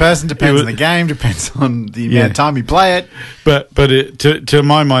depends on the person, depends on the game, depends on the amount of time you play it. But to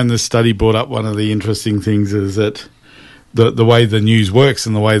my mind, this study brought up one of the interesting things is that the way the news works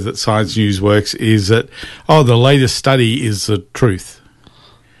and the way that science news works is that, the latest study is the truth.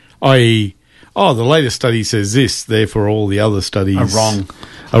 I.e., the latest study says this, therefore all the other studies are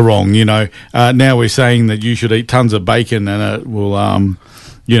wrong. Now we're saying that you should eat tons of bacon and it will,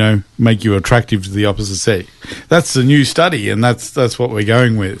 make you attractive to the opposite sex. That's the new study, and that's what we're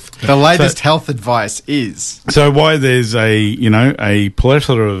going with. The latest health advice is. So why there's a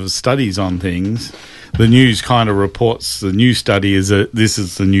plethora of studies on things, the news kind of reports the new study is that this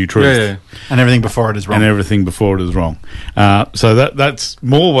is the new truth. Yeah. And everything before it is wrong. So that's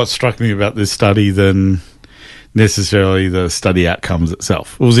more what struck me about this study than necessarily the study outcomes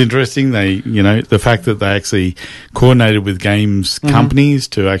itself. It was interesting. They, the fact that they actually coordinated with games companies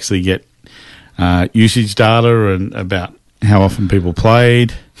to actually get usage data and about how often people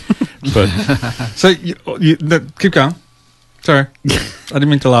played. But so keep going. Sorry, I didn't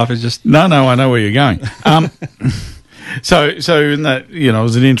mean to laugh. It's just no. I know where you're going. So in that, it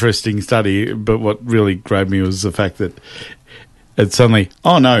was an interesting study. But what really grabbed me was the fact that it suddenly,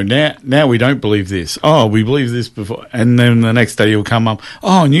 now we don't believe this. Oh, we believe this before, and then the next day you'll come up.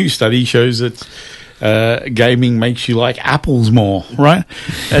 Oh, a new study shows that gaming makes you like apples more, right?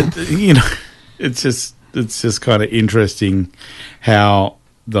 It's just kind of interesting how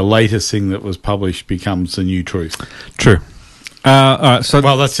the latest thing that was published becomes the new truth. True. All right,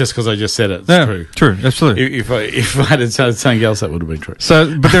 well, that's just because I just said it. It's true. True, absolutely. If I had said something else, that would have been true.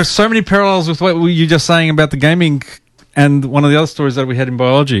 So, but there's so many parallels with what you were just saying about the gaming and one of the other stories that we had in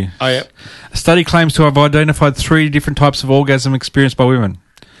biology. Oh, yeah. A study claims to have identified 3 different types of orgasm experienced by women.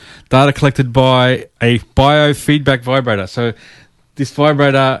 Data collected by a biofeedback vibrator. So, this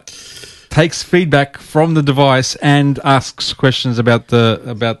vibrator takes feedback from the device and asks questions about the.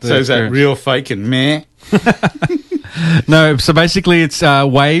 So is that real, fake, and meh? No, so basically it's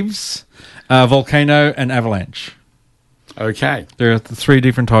waves, volcano, and avalanche. Okay. There are 3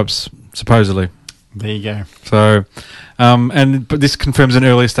 different types, supposedly. There you go. So, but this confirms an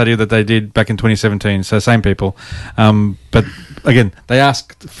earlier study that they did back in 2017. So same people, but again, they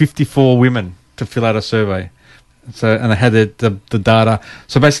asked 54 women to fill out a survey. So, and they had the data.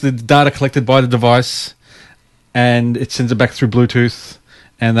 So basically, the data collected by the device, and it sends it back through Bluetooth.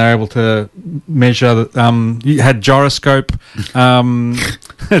 And they're able to measure. You had gyroscope. The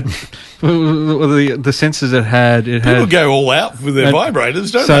sensors it had. People go all out with their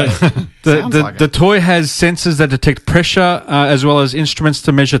vibrators, don't they? The toy has sensors that detect pressure, as well as instruments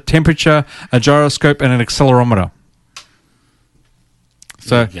to measure temperature, a gyroscope, and an accelerometer.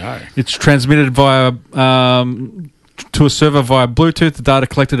 So it's transmitted via to a server via Bluetooth. The data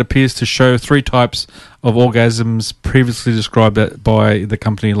collected appears to show 3 types of orgasms previously described by the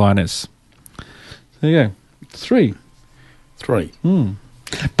company Linus. There you go. 3.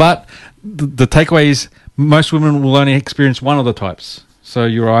 But the takeaway is most women will only experience one of the types. So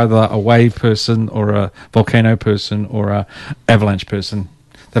you're either a wave person or a volcano person or a avalanche person.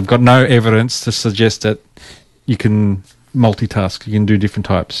 They've got no evidence to suggest that you can multitask. You can do different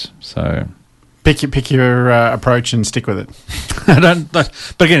types. So pick your approach and stick with it. But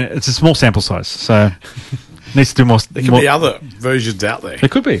again, it's a small sample size, so it needs to do more. There could be other versions out there. There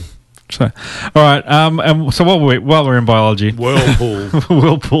could be. So, all right. And so while we're in biology, Whirlpool.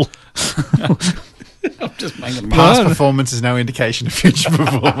 whirlpool. I'm just making Past performance is no indication of future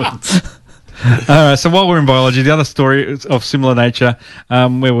performance. So while we're in biology, the other story is of similar nature.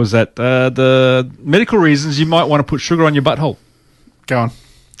 Where was that? The medical reasons you might want to put sugar on your butthole. Go on.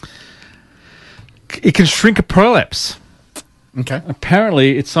 It can shrink a prolapse. Okay.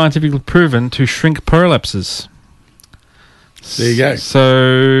 Apparently, it's scientifically proven to shrink prolapses. There you go.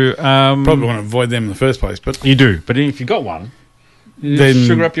 So Probably want to avoid them in the first place, but you do. But if you got one, you then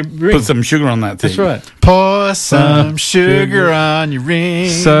sugar up your ring. put some sugar on that thing. That's right. Pour some sugar on your ring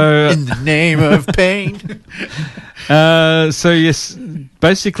in the name of pain. So yes,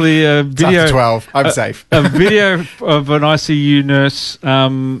 basically a video. After 12, I'm safe. A video of an ICU nurse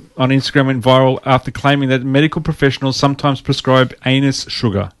on Instagram went viral after claiming that medical professionals sometimes prescribe anus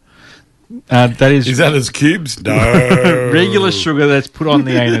sugar. Is that as cubes? No. regular sugar that's put on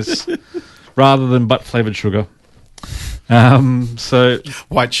the anus rather than butt flavored sugar. So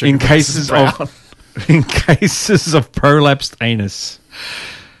White sugar in cases brown. of prolapsed anus.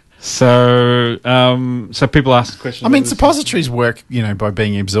 So people ask the question. I mean, suppositories work, by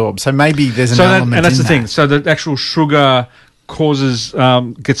being absorbed. So maybe there's an element and that's in the thing. So the actual sugar causes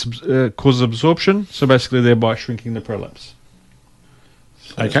absorption. So basically, thereby shrinking the prolapse.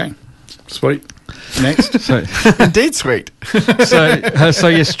 Okay. Sweet. Next. So, Indeed sweet. so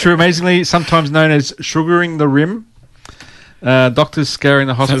yes, true. Amazingly, sometimes known as sugaring the rim. Doctors scouring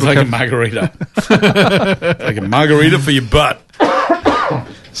the hospital. Sounds like a margarita. Like a margarita for your butt.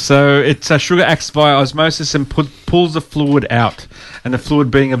 So it's sugar acts via osmosis and pulls the fluid out, and the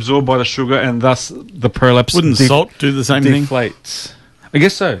fluid being absorbed by the sugar, and thus the prolapse. Wouldn't salt do the same thing? Deflates. I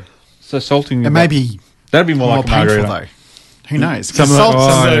guess so. So salting. It may be that'd be more like a painful, margarita. though. Who knows? Some Salt-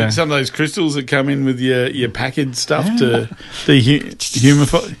 of Some of those crystals that come in with your packaged stuff to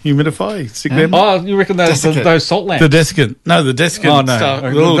humidify, stick them. Oh, you reckon those salt lamps? The desiccant. No, the desiccant Oh, no. stuff. The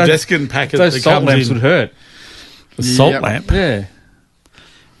Okay. little Those- desiccant packet Those that salt comes lamps in. would hurt. A salt Yep. lamp? Yeah.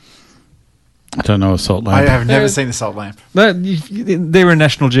 I don't know a salt I lamp. have never seen the salt lamp. They were in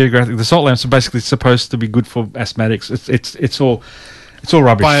National Geographic. The salt lamps are basically supposed to be good for asthmatics. It's all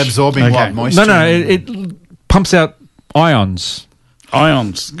rubbish. By absorbing what? Moisture? No, it pumps out ions.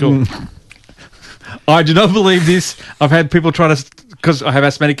 Ions. Cool. I do not believe this. I've had people try to, because I have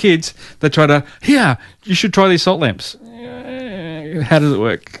asthmatic kids, they try to, you should try these salt lamps. How does it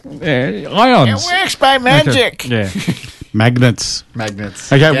work? Ions. It works by magic. Okay. Yeah. Magnets.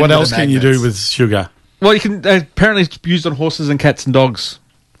 Magnets. Okay, Get what into else the can you magnets. do with sugar? Well, you can, apparently it's used on horses and cats and dogs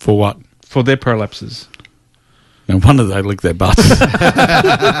For what? for their prolapses. No wonder they lick their butts.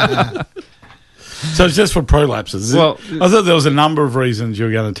 So it's just for prolapses. Is it? Well, I thought there was a number of reasons you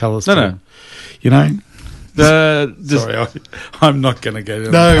were going to tell us. No. Sorry, I'm not going to go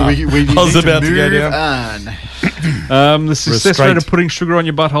down. No, we I was need about to to go move down. on. The success Restraint. rate of putting sugar on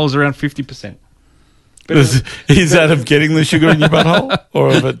your butthole is around 50%. Is that of getting the sugar in your butthole or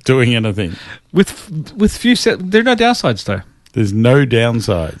of it doing anything? With few there are no downsides though. There's no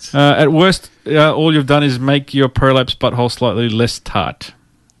downsides. At worst, all you've done is make your prolapse butthole slightly less tart.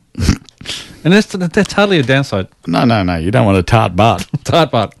 And that's hardly a downside. No. You don't want a tart butt. Tart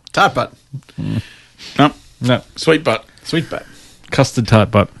butt. Tart butt. No. Sweet butt. Sweet butt. Custard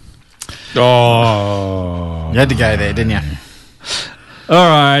tart butt. Oh. You had to go there, didn't you? All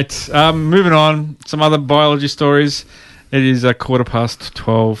right. Moving on. Some other biology stories. It is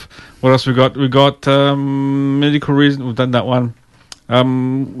 12:15. What else we got? We got medical reason. We've done that one.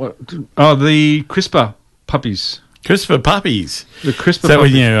 The CRISPR puppies. CRISPR puppies. The CRISPR Is that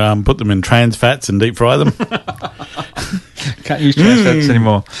puppies. when you put them in trans fats and deep fry them? Can't use trans fats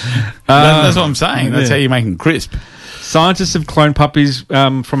anymore. That's what I'm saying. That's how you make them crisp. Scientists have cloned puppies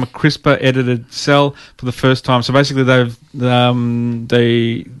from a CRISPR-edited cell for the first time. So basically, they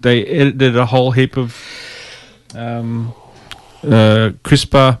edited a whole heap of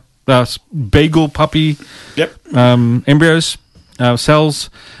CRISPR bagel puppy embryos, cells.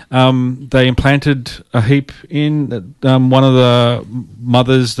 They implanted a heap in one of the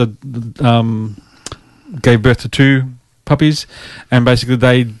mothers that gave birth to two puppies, and basically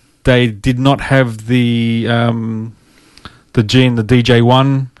they did not have the gene, the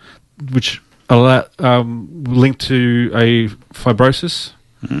DJ1, which linked to a fibrosis.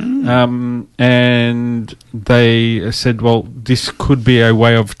 And they said, well, this could be a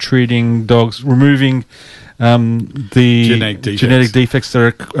way of treating dogs, removing the genetic defects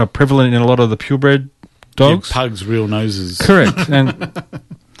that are prevalent in a lot of the purebred dogs. Give pugs real noses. Correct. And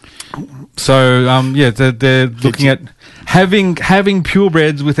so, they're looking at having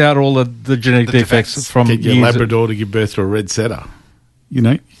purebreds without all the genetic defects from Get your years. Labrador to give birth to a red setter. You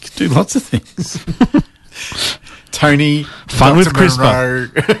know, you could do lots of things. Tony, Fun with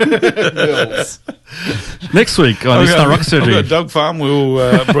CRISPR. Mills. Next week on It's Not Rocket Surgery. I've got a dog farm.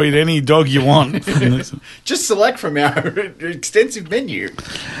 We'll breed any dog you want. Just select from our extensive menu.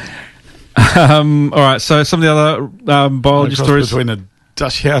 All right, so some of the other biology Cross stories. between a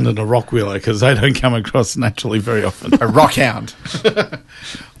Dutch hound and a Rockwheeler, because they don't come across naturally very often. A rock hound.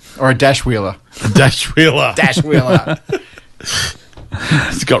 Or a dash wheeler. A Dash Wheeler. Dash wheeler.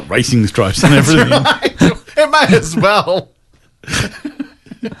 It's got racing stripes and everything. Right. It might as well.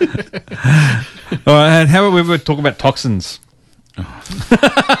 All right, and how about we talk about toxins?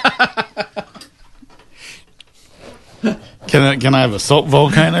 Can I have a salt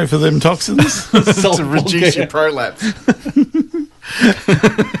volcano for them toxins? To reduce your prolapse.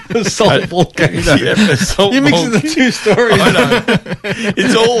 Salt volcano. Yeah, salt You're mixing the two stories. I know.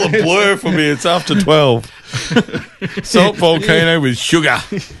 It's all a blur for me. It's after 12. Salt volcano with sugar.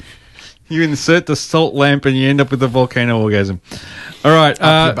 You insert the salt lamp and you end up with a volcano orgasm. All right.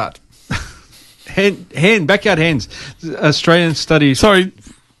 Up your butt. Backyard hens. Australian study. Sorry.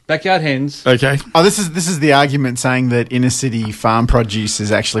 Backyard hens. Okay. Oh, this is the argument saying that inner city farm produce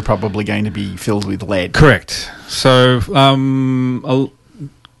is actually probably going to be filled with lead. Correct. So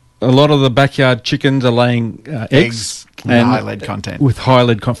a lot of the backyard chickens are laying eggs with high lead content. With high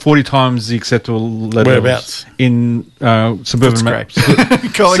lead content, 40 times the acceptable lead Whereabouts? levels in suburban.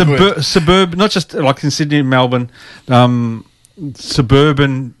 Suburban, not just like in Sydney and Melbourne.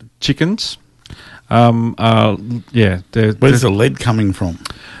 Suburban chickens. Where's the lead coming from?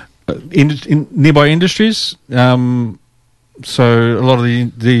 In nearby industries. So a lot of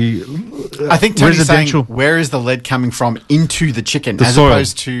the I think Tony's residential. saying, where is the lead coming from into the chicken, The as soil.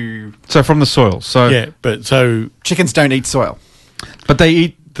 opposed to So from the soil. So Yeah, but so chickens don't eat soil. but they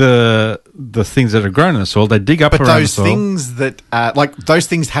eat the things that are grown in the soil. They dig up But around those the soil. things that those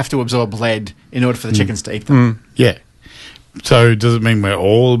things have to absorb lead in order for the chickens to eat them. yeah. So does it mean we're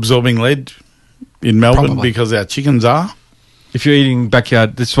all absorbing lead in Melbourne Probably. because our chickens are? If you're eating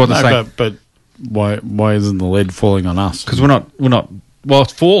backyard, that's what they're saying. but why isn't the lead falling on us? Because we're not. Well,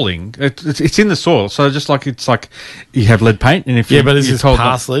 it's falling. It's in the soil. So it's like you have lead paint, and if but is you're this told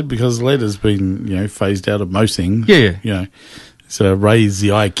past lead? Because lead has been phased out of most things. Yeah. So raise the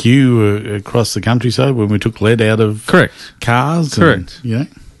IQ across the countryside when we took lead out of Correct. cars. Correct.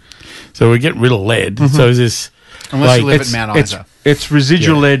 So we get rid of lead. So is this Unless you live it's, at Mount Isa. it's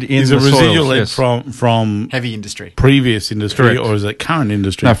residual lead in is the it residual soils, lead yes. from Heavy industry. previous industry, Correct. or is it current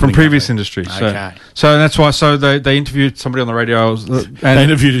industry? No, from putting previous up lead? industry. Okay. So that's why. So they interviewed somebody on the radio. They And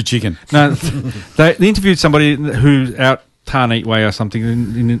interviewed a chicken. no, they interviewed somebody who's out Tarneat Way or something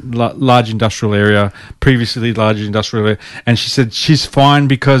in a large industrial area, previously large industrial area, and she said she's fine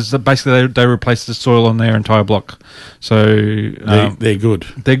because basically they replaced the soil on their entire block. So They're good.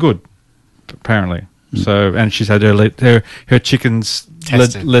 they're good, apparently. So, and she's had her chickens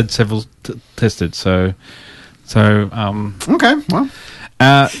Tested. lead several tested. So Okay, well.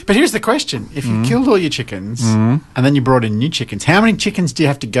 But here's the question. If you killed all your chickens and then you brought in new chickens, how many chickens do you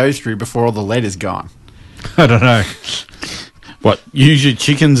have to go through before all the lead is gone? I don't know. What? Use your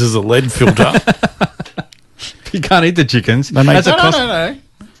chickens as a lead filter? You can't eat the chickens. They make- That's a cost. No.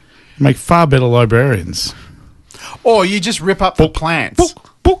 Make far better librarians. Or you just rip up the plants.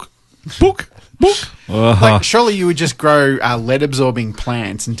 Book. Like, surely you would just grow lead-absorbing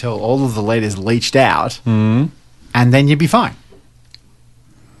plants until all of the lead is leached out, and then you'd be fine.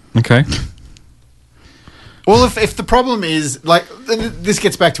 Okay. Well, if the problem is, like, this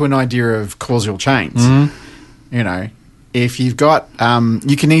gets back to an idea of causal chains. If you've got,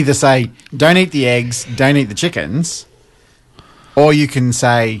 you can either say, don't eat the eggs, don't eat the chickens, or you can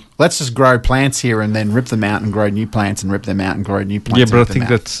say, let's just grow plants here and then rip them out and grow new plants and rip them out and grow new plants. Yeah, and but I rip them think out.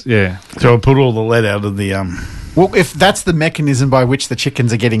 that's So I put all the lead out of the Well, if that's the mechanism by which the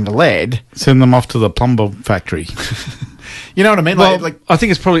chickens are getting the lead, send them off to the plumber factory. you know what I mean? Well, like I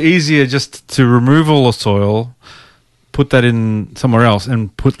think it's probably easier just to remove all the soil, put that in somewhere else,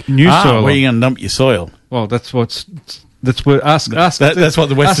 and put new soil. where are you on. going to dump your soil? Well, that's what ask. That's what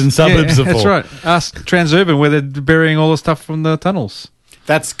the western suburbs are for. That's right. Ask Transurban where they're burying all the stuff from the tunnels,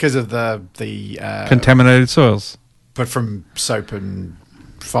 that's because of the contaminated soils. but from soap and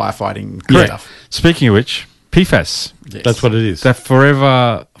firefighting Correct. stuff. Speaking of which, PFAS. Yes. That's what it is.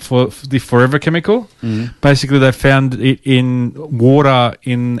 The the forever chemical. Basically, they found it in water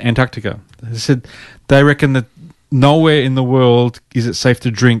in Antarctica. They said they reckon that nowhere in the world is it safe to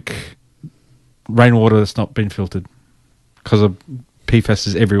drink rainwater that's not been filtered because of PFAS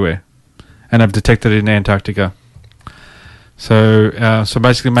is everywhere, and they've detected it in Antarctica. So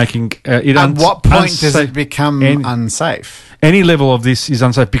basically making it. At what point does unsafe. it become unsafe? Any level of this is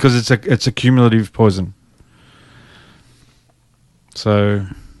unsafe because it's a cumulative poison. So,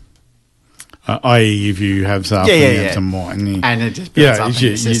 i.e., if you have some, Yeah, and yeah. have some more, and And it just builds up in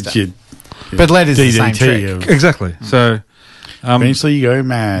your system. you But lead is the same DDT trick. of- exactly. So, eventually you go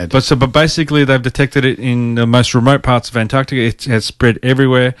mad. but basically they've detected it in the most remote parts of Antarctica. It has spread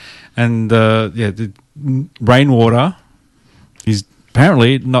everywhere, and the rainwater is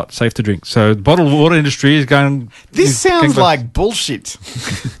apparently not safe to drink. So the bottled water industry is going. This is sounds gangbusters. like bullshit.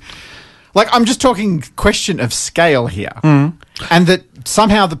 Like, I'm just talking question of scale here. Mm. And that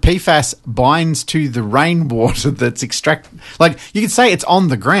somehow the PFAS binds to the rainwater that's extracted. Like, you could say it's on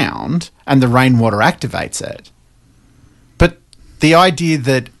the ground and the rainwater activates it. But the idea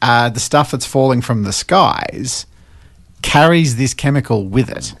that the stuff that's falling from the skies carries this chemical with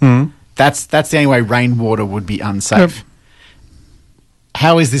it, that's the only way rainwater would be unsafe. Yep.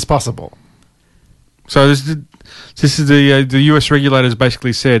 How is this possible? So this is the US regulators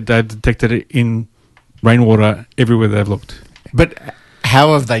basically said they've detected it in rainwater everywhere they've looked. But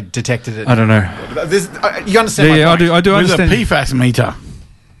how have they detected it? I don't know. You understand my Yeah, point? I do With a understand. PFAS meter.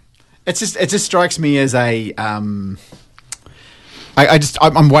 It just strikes me as a. I'm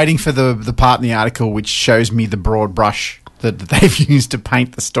waiting for the part in the article which shows me the broad brush that they've used to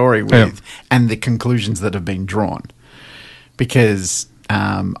paint the story with, Yeah. and the conclusions that have been drawn. Because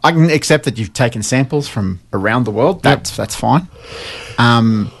I can accept that you've taken samples from around the world. That's fine.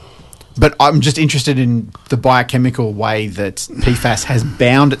 But I'm just interested in the biochemical way that PFAS has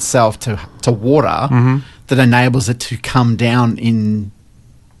bound itself to water that enables it to come down in,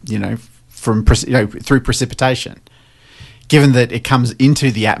 through precipitation. Given that it comes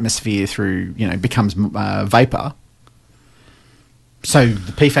into the atmosphere through, becomes vapor. So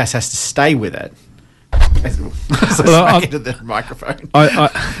the PFAS has to stay with it. So smack into the microphone.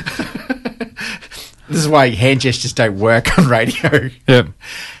 This is why hand gestures don't work on radio. Yeah.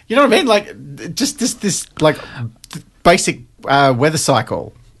 You know what I mean? Like, just this like basic weather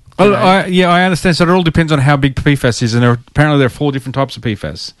cycle. Well, I understand. So it all depends on how big PFAS is, and apparently there are 4 different types of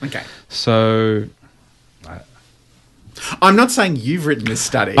PFAS. Okay. So I'm not saying you've written this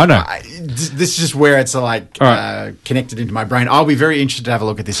study. I know. This is just where it's like right. connected into my brain. I'll be very interested to have a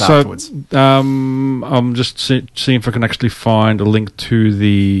look at this afterwards. I'm just seeing if I can actually find a link to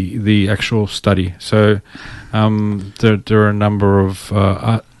the actual study. So there are a number of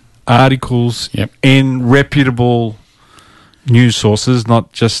articles in reputable news sources,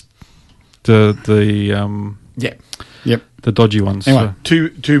 not just the dodgy ones. Anyway, So,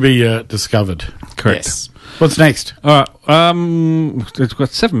 to be discovered. correct. Yes. What's next? All right. It's got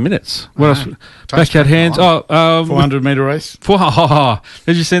 7 minutes. What else? Backyard hands. 400 meter race.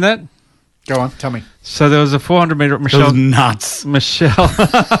 Did you see that? Go on, tell me. So there was a 400 meter. That was nuts. Michelle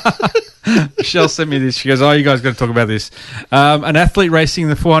sent me this. She goes, "Oh, you guys got to talk about this." An athlete racing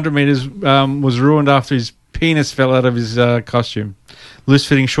the 400 meters was ruined after his penis fell out of his costume,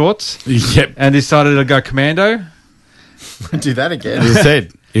 loose-fitting shorts, Yep. and decided to go commando. Do that again. As I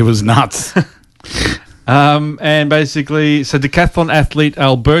said, it was nuts. And basically, so decathlon athlete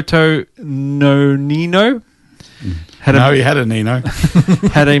Alberto Nonino He had a Nino.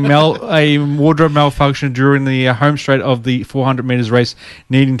 had a wardrobe malfunction during the home straight of the 400 meters race,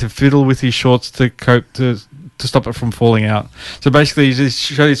 needing to fiddle with his shorts to cope to stop it from falling out. So basically, he just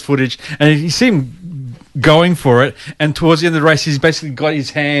showed his footage, and he seemed going for it. And towards the end of the race, he's basically got his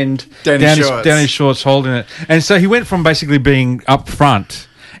hand Down his shorts, holding it. And so he went from basically being up front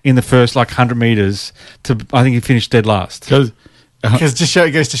in the first 100 meters to I think he finished dead last. Because Because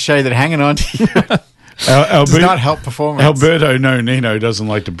it goes to show that hanging on to you does not help performance. Alberto Nonino doesn't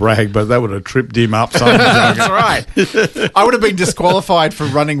like to brag, but that would have tripped him up. That's right. I would have been disqualified for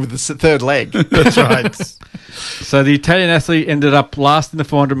running with the third leg. That's right. So the Italian athlete ended up last in the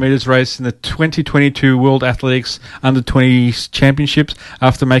 400 metres race in the 2022 World Athletics Under-20 Championships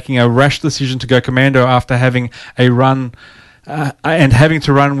after making a rash decision to go commando after having a run and having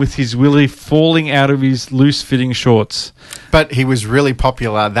to run with his willy falling out of his loose-fitting shorts. But he was really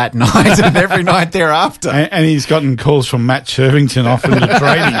popular that night and every night thereafter. And he's gotten calls from Matt Shervington often to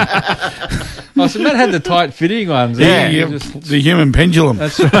training. Oh, so Matt had the tight-fitting ones. The human pendulum.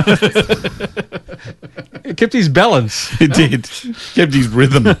 That's right. It kept his balance. It did. Kept his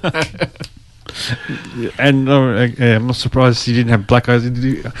rhythm. And I'm not surprised he didn't have black eyes.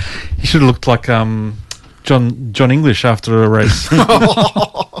 He should have looked like John English after a race.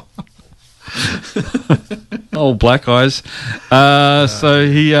 Oh, black eyes. So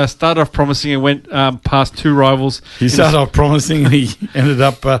he started off promising and went past 2 rivals. He started off promising and he ended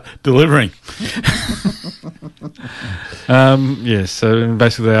up delivering. Yes, so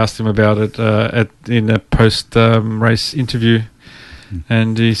basically they asked him about it in a post-race interview.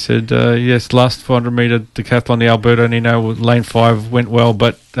 And he said, yes, last 400-metre decathlon, the Alberto Nino, lane 5 went well,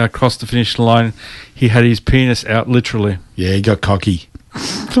 but across the finish line, he had his penis out, literally. Yeah, he got cocky.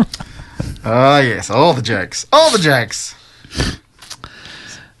 Oh, yes, all the jokes. All the jokes.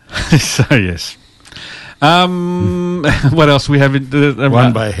 So, yes. What else we have?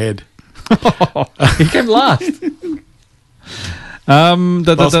 One by a head. He came last.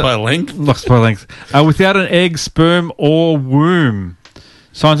 Lost by length. Lost by length. Without an egg, sperm, or womb,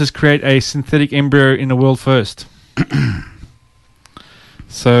 scientists create a synthetic embryo in the world first.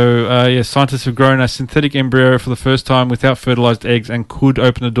 So, scientists have grown a synthetic embryo for the first time without fertilized eggs and could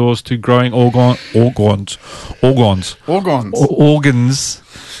open the doors to growing organs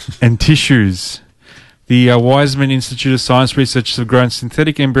and tissues. The Weizmann Institute of Science researchers have grown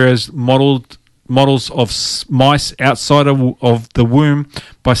synthetic embryos models of mice outside of the womb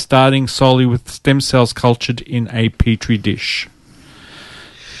by starting solely with stem cells cultured in a petri dish.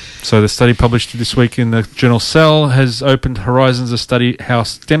 So the study published this week in the journal Cell has opened horizons to study how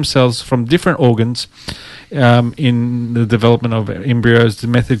stem cells from different organs in the development of embryos. The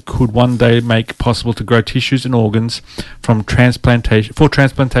method could one day make possible to grow tissues and organs from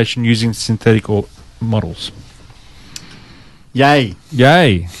transplantation using synthetic models. Yay.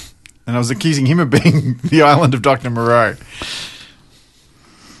 Yay. And I was accusing him of being the island of Dr. Moreau.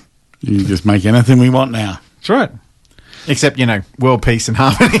 You can just make anything we want now. That's right. Except, world peace and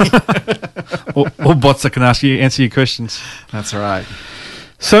harmony. or bots that can answer your questions. That's right.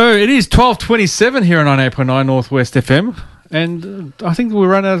 So it is 12:27 here on 98.9 Northwest FM. And I think we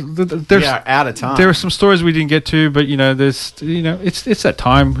run out. We are out of time. There are some stories we didn't get to, but it's that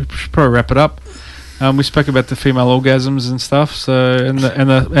time. We should probably wrap it up. We spoke about the female orgasms and stuff, so and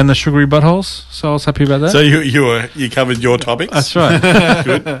the sugary buttholes. So I was happy about that. So you covered your topics. That's right.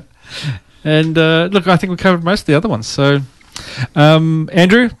 Good. And look, I think we covered most of the other ones. So,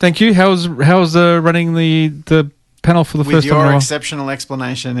 Andrew, thank you. How's running the panel for the With first time? With your exceptional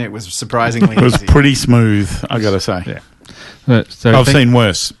explanation, it was surprisingly It was easy. pretty smooth, I got to say. Yeah. So I've seen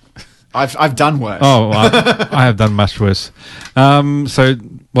worse. I've done worse. Oh, I have done much worse. So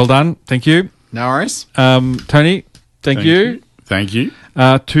well done. Thank you. No worries. Tony, thank you. Thank you.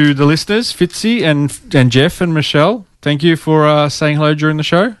 To the listeners, Fitzy and Jeff and Michelle, thank you for saying hello during the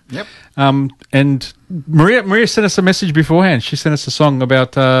show. Yep. And Maria sent us a message beforehand. She sent us a song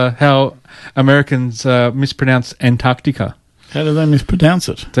about how Americans mispronounce Antarctica. How do they mispronounce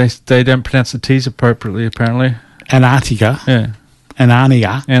it? They don't pronounce the T's appropriately, apparently. Antarctica. Yeah.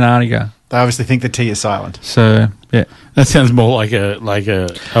 Antarctica. They obviously think the T is silent. So yeah, that sounds more like a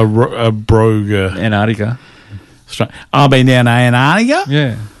brogue. Antarctica. I've been down to Antarctica.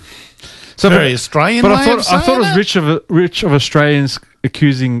 Yeah. So very Australian. But I thought it was rich of Australians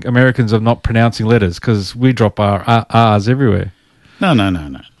accusing Americans of not pronouncing letters because we drop our R's everywhere. No.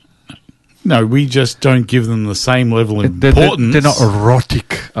 No, we just don't give them the same level of importance. They're not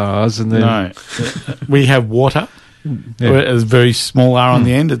erotic R's. No. We have water. Yeah. It's a very small R on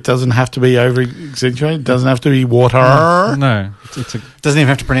the end. It doesn't have to be over accentuated. It doesn't have to be water. No. Doesn't even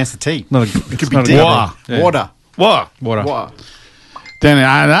have to pronounce the T. It could be D. Water. Yeah. Water. Down in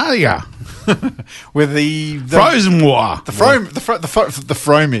Antarctica. With the frozen water. The foam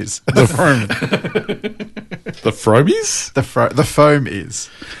is. The foam. The foam is? The foam is.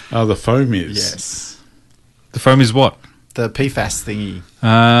 Oh, the foam is. Yes. The foam is what? The PFAS thingy.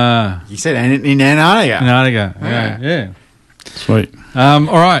 You said in Antarctica. Antarctica. Yeah. Sweet. All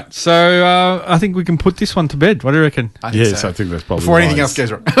right. So I think we can put this one to bed. What do you reckon? I think that's probably before anything else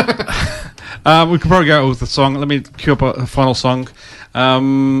goes wrong. We could probably go with the song. Let me cue up a final song.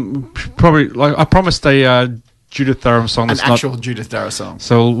 Probably, like I promised, a Judith Durham song. An actual Judith Durham song.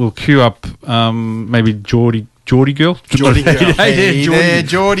 So we'll cue up maybe Geordie Girl. Geordie Girl. Hey there,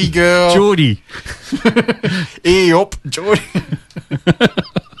 Geordie Girl. Geordie. Ear up, Geordie.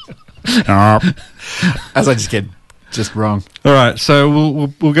 As I just get wrong. All right, so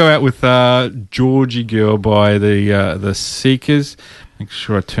we'll go out with Georgie Girl by the Seekers. Make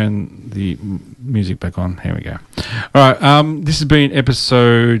sure I turn the music back on. Here we go. All right, this has been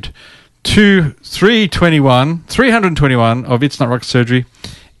episode 321 of It's Not Rocket Surgery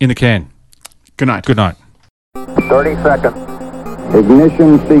in the can. Good night. Good night. 30 seconds.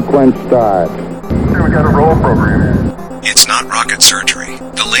 Ignition sequence start. We got a roll program. It's Not Rocket Surgery,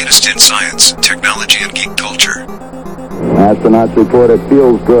 the latest in science, technology, and geek culture. Astronauts report it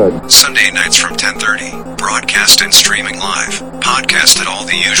feels good. Sunday nights from 10:30. Broadcast and streaming live. Podcast at all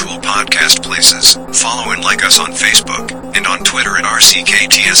the usual podcast places. Follow and like us on Facebook and on Twitter at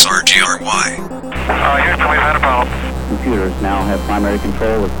RCKTSRGRY. Houston, we've had a problem. computers now have primary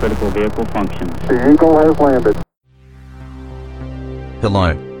control of critical vehicle functions. The Eagle has landed.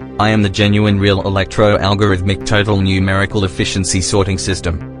 Hello. I am the genuine real electro-algorithmic total numerical efficiency sorting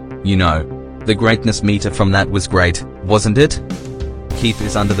system. You know, the greatness meter from that was great, wasn't it? Keith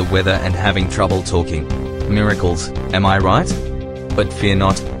is under the weather and having trouble talking. Miracles, am I right? But fear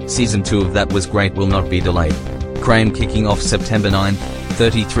not, Season 2 of That Was Great will not be delayed. Crane kicking off September 9th,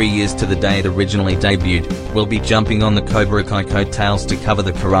 33 years to the day it originally debuted. We'll be jumping on the Cobra Kai coattails to cover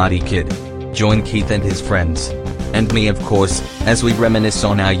the Karate Kid. Join Keith and his friends. And me, of course, as we reminisce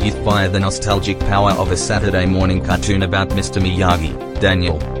on our youth via the nostalgic power of a Saturday morning cartoon about Mr. Miyagi,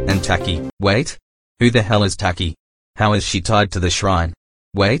 Daniel, and Taki. Wait? Who the hell is Taki? How is she tied to the shrine?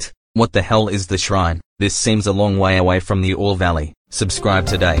 Wait, what the hell is the shrine? This seems a long way away from the All Valley. Subscribe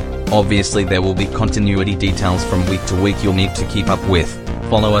today. Obviously there will be continuity details from week to week you'll need to keep up with.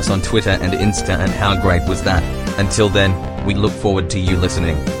 Follow us on Twitter and Insta and How Great Was That? Until then, we look forward to you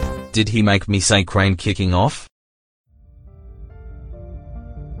listening. Did he make me say Crane kicking off?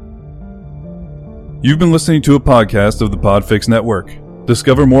 You've been listening to a podcast of the Podfix Network.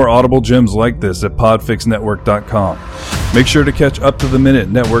 Discover more audible gems like this at podfixnetwork.com. Make sure to catch up-to-the-minute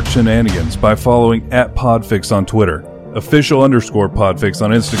network shenanigans by following @Podfix on Twitter, official_Podfix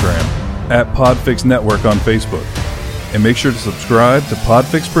on Instagram, @Podfix Network on Facebook. And make sure to subscribe to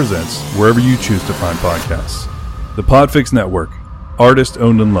Podfix Presents wherever you choose to find podcasts. The Podfix Network, artist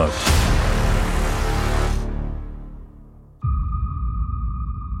owned and loved.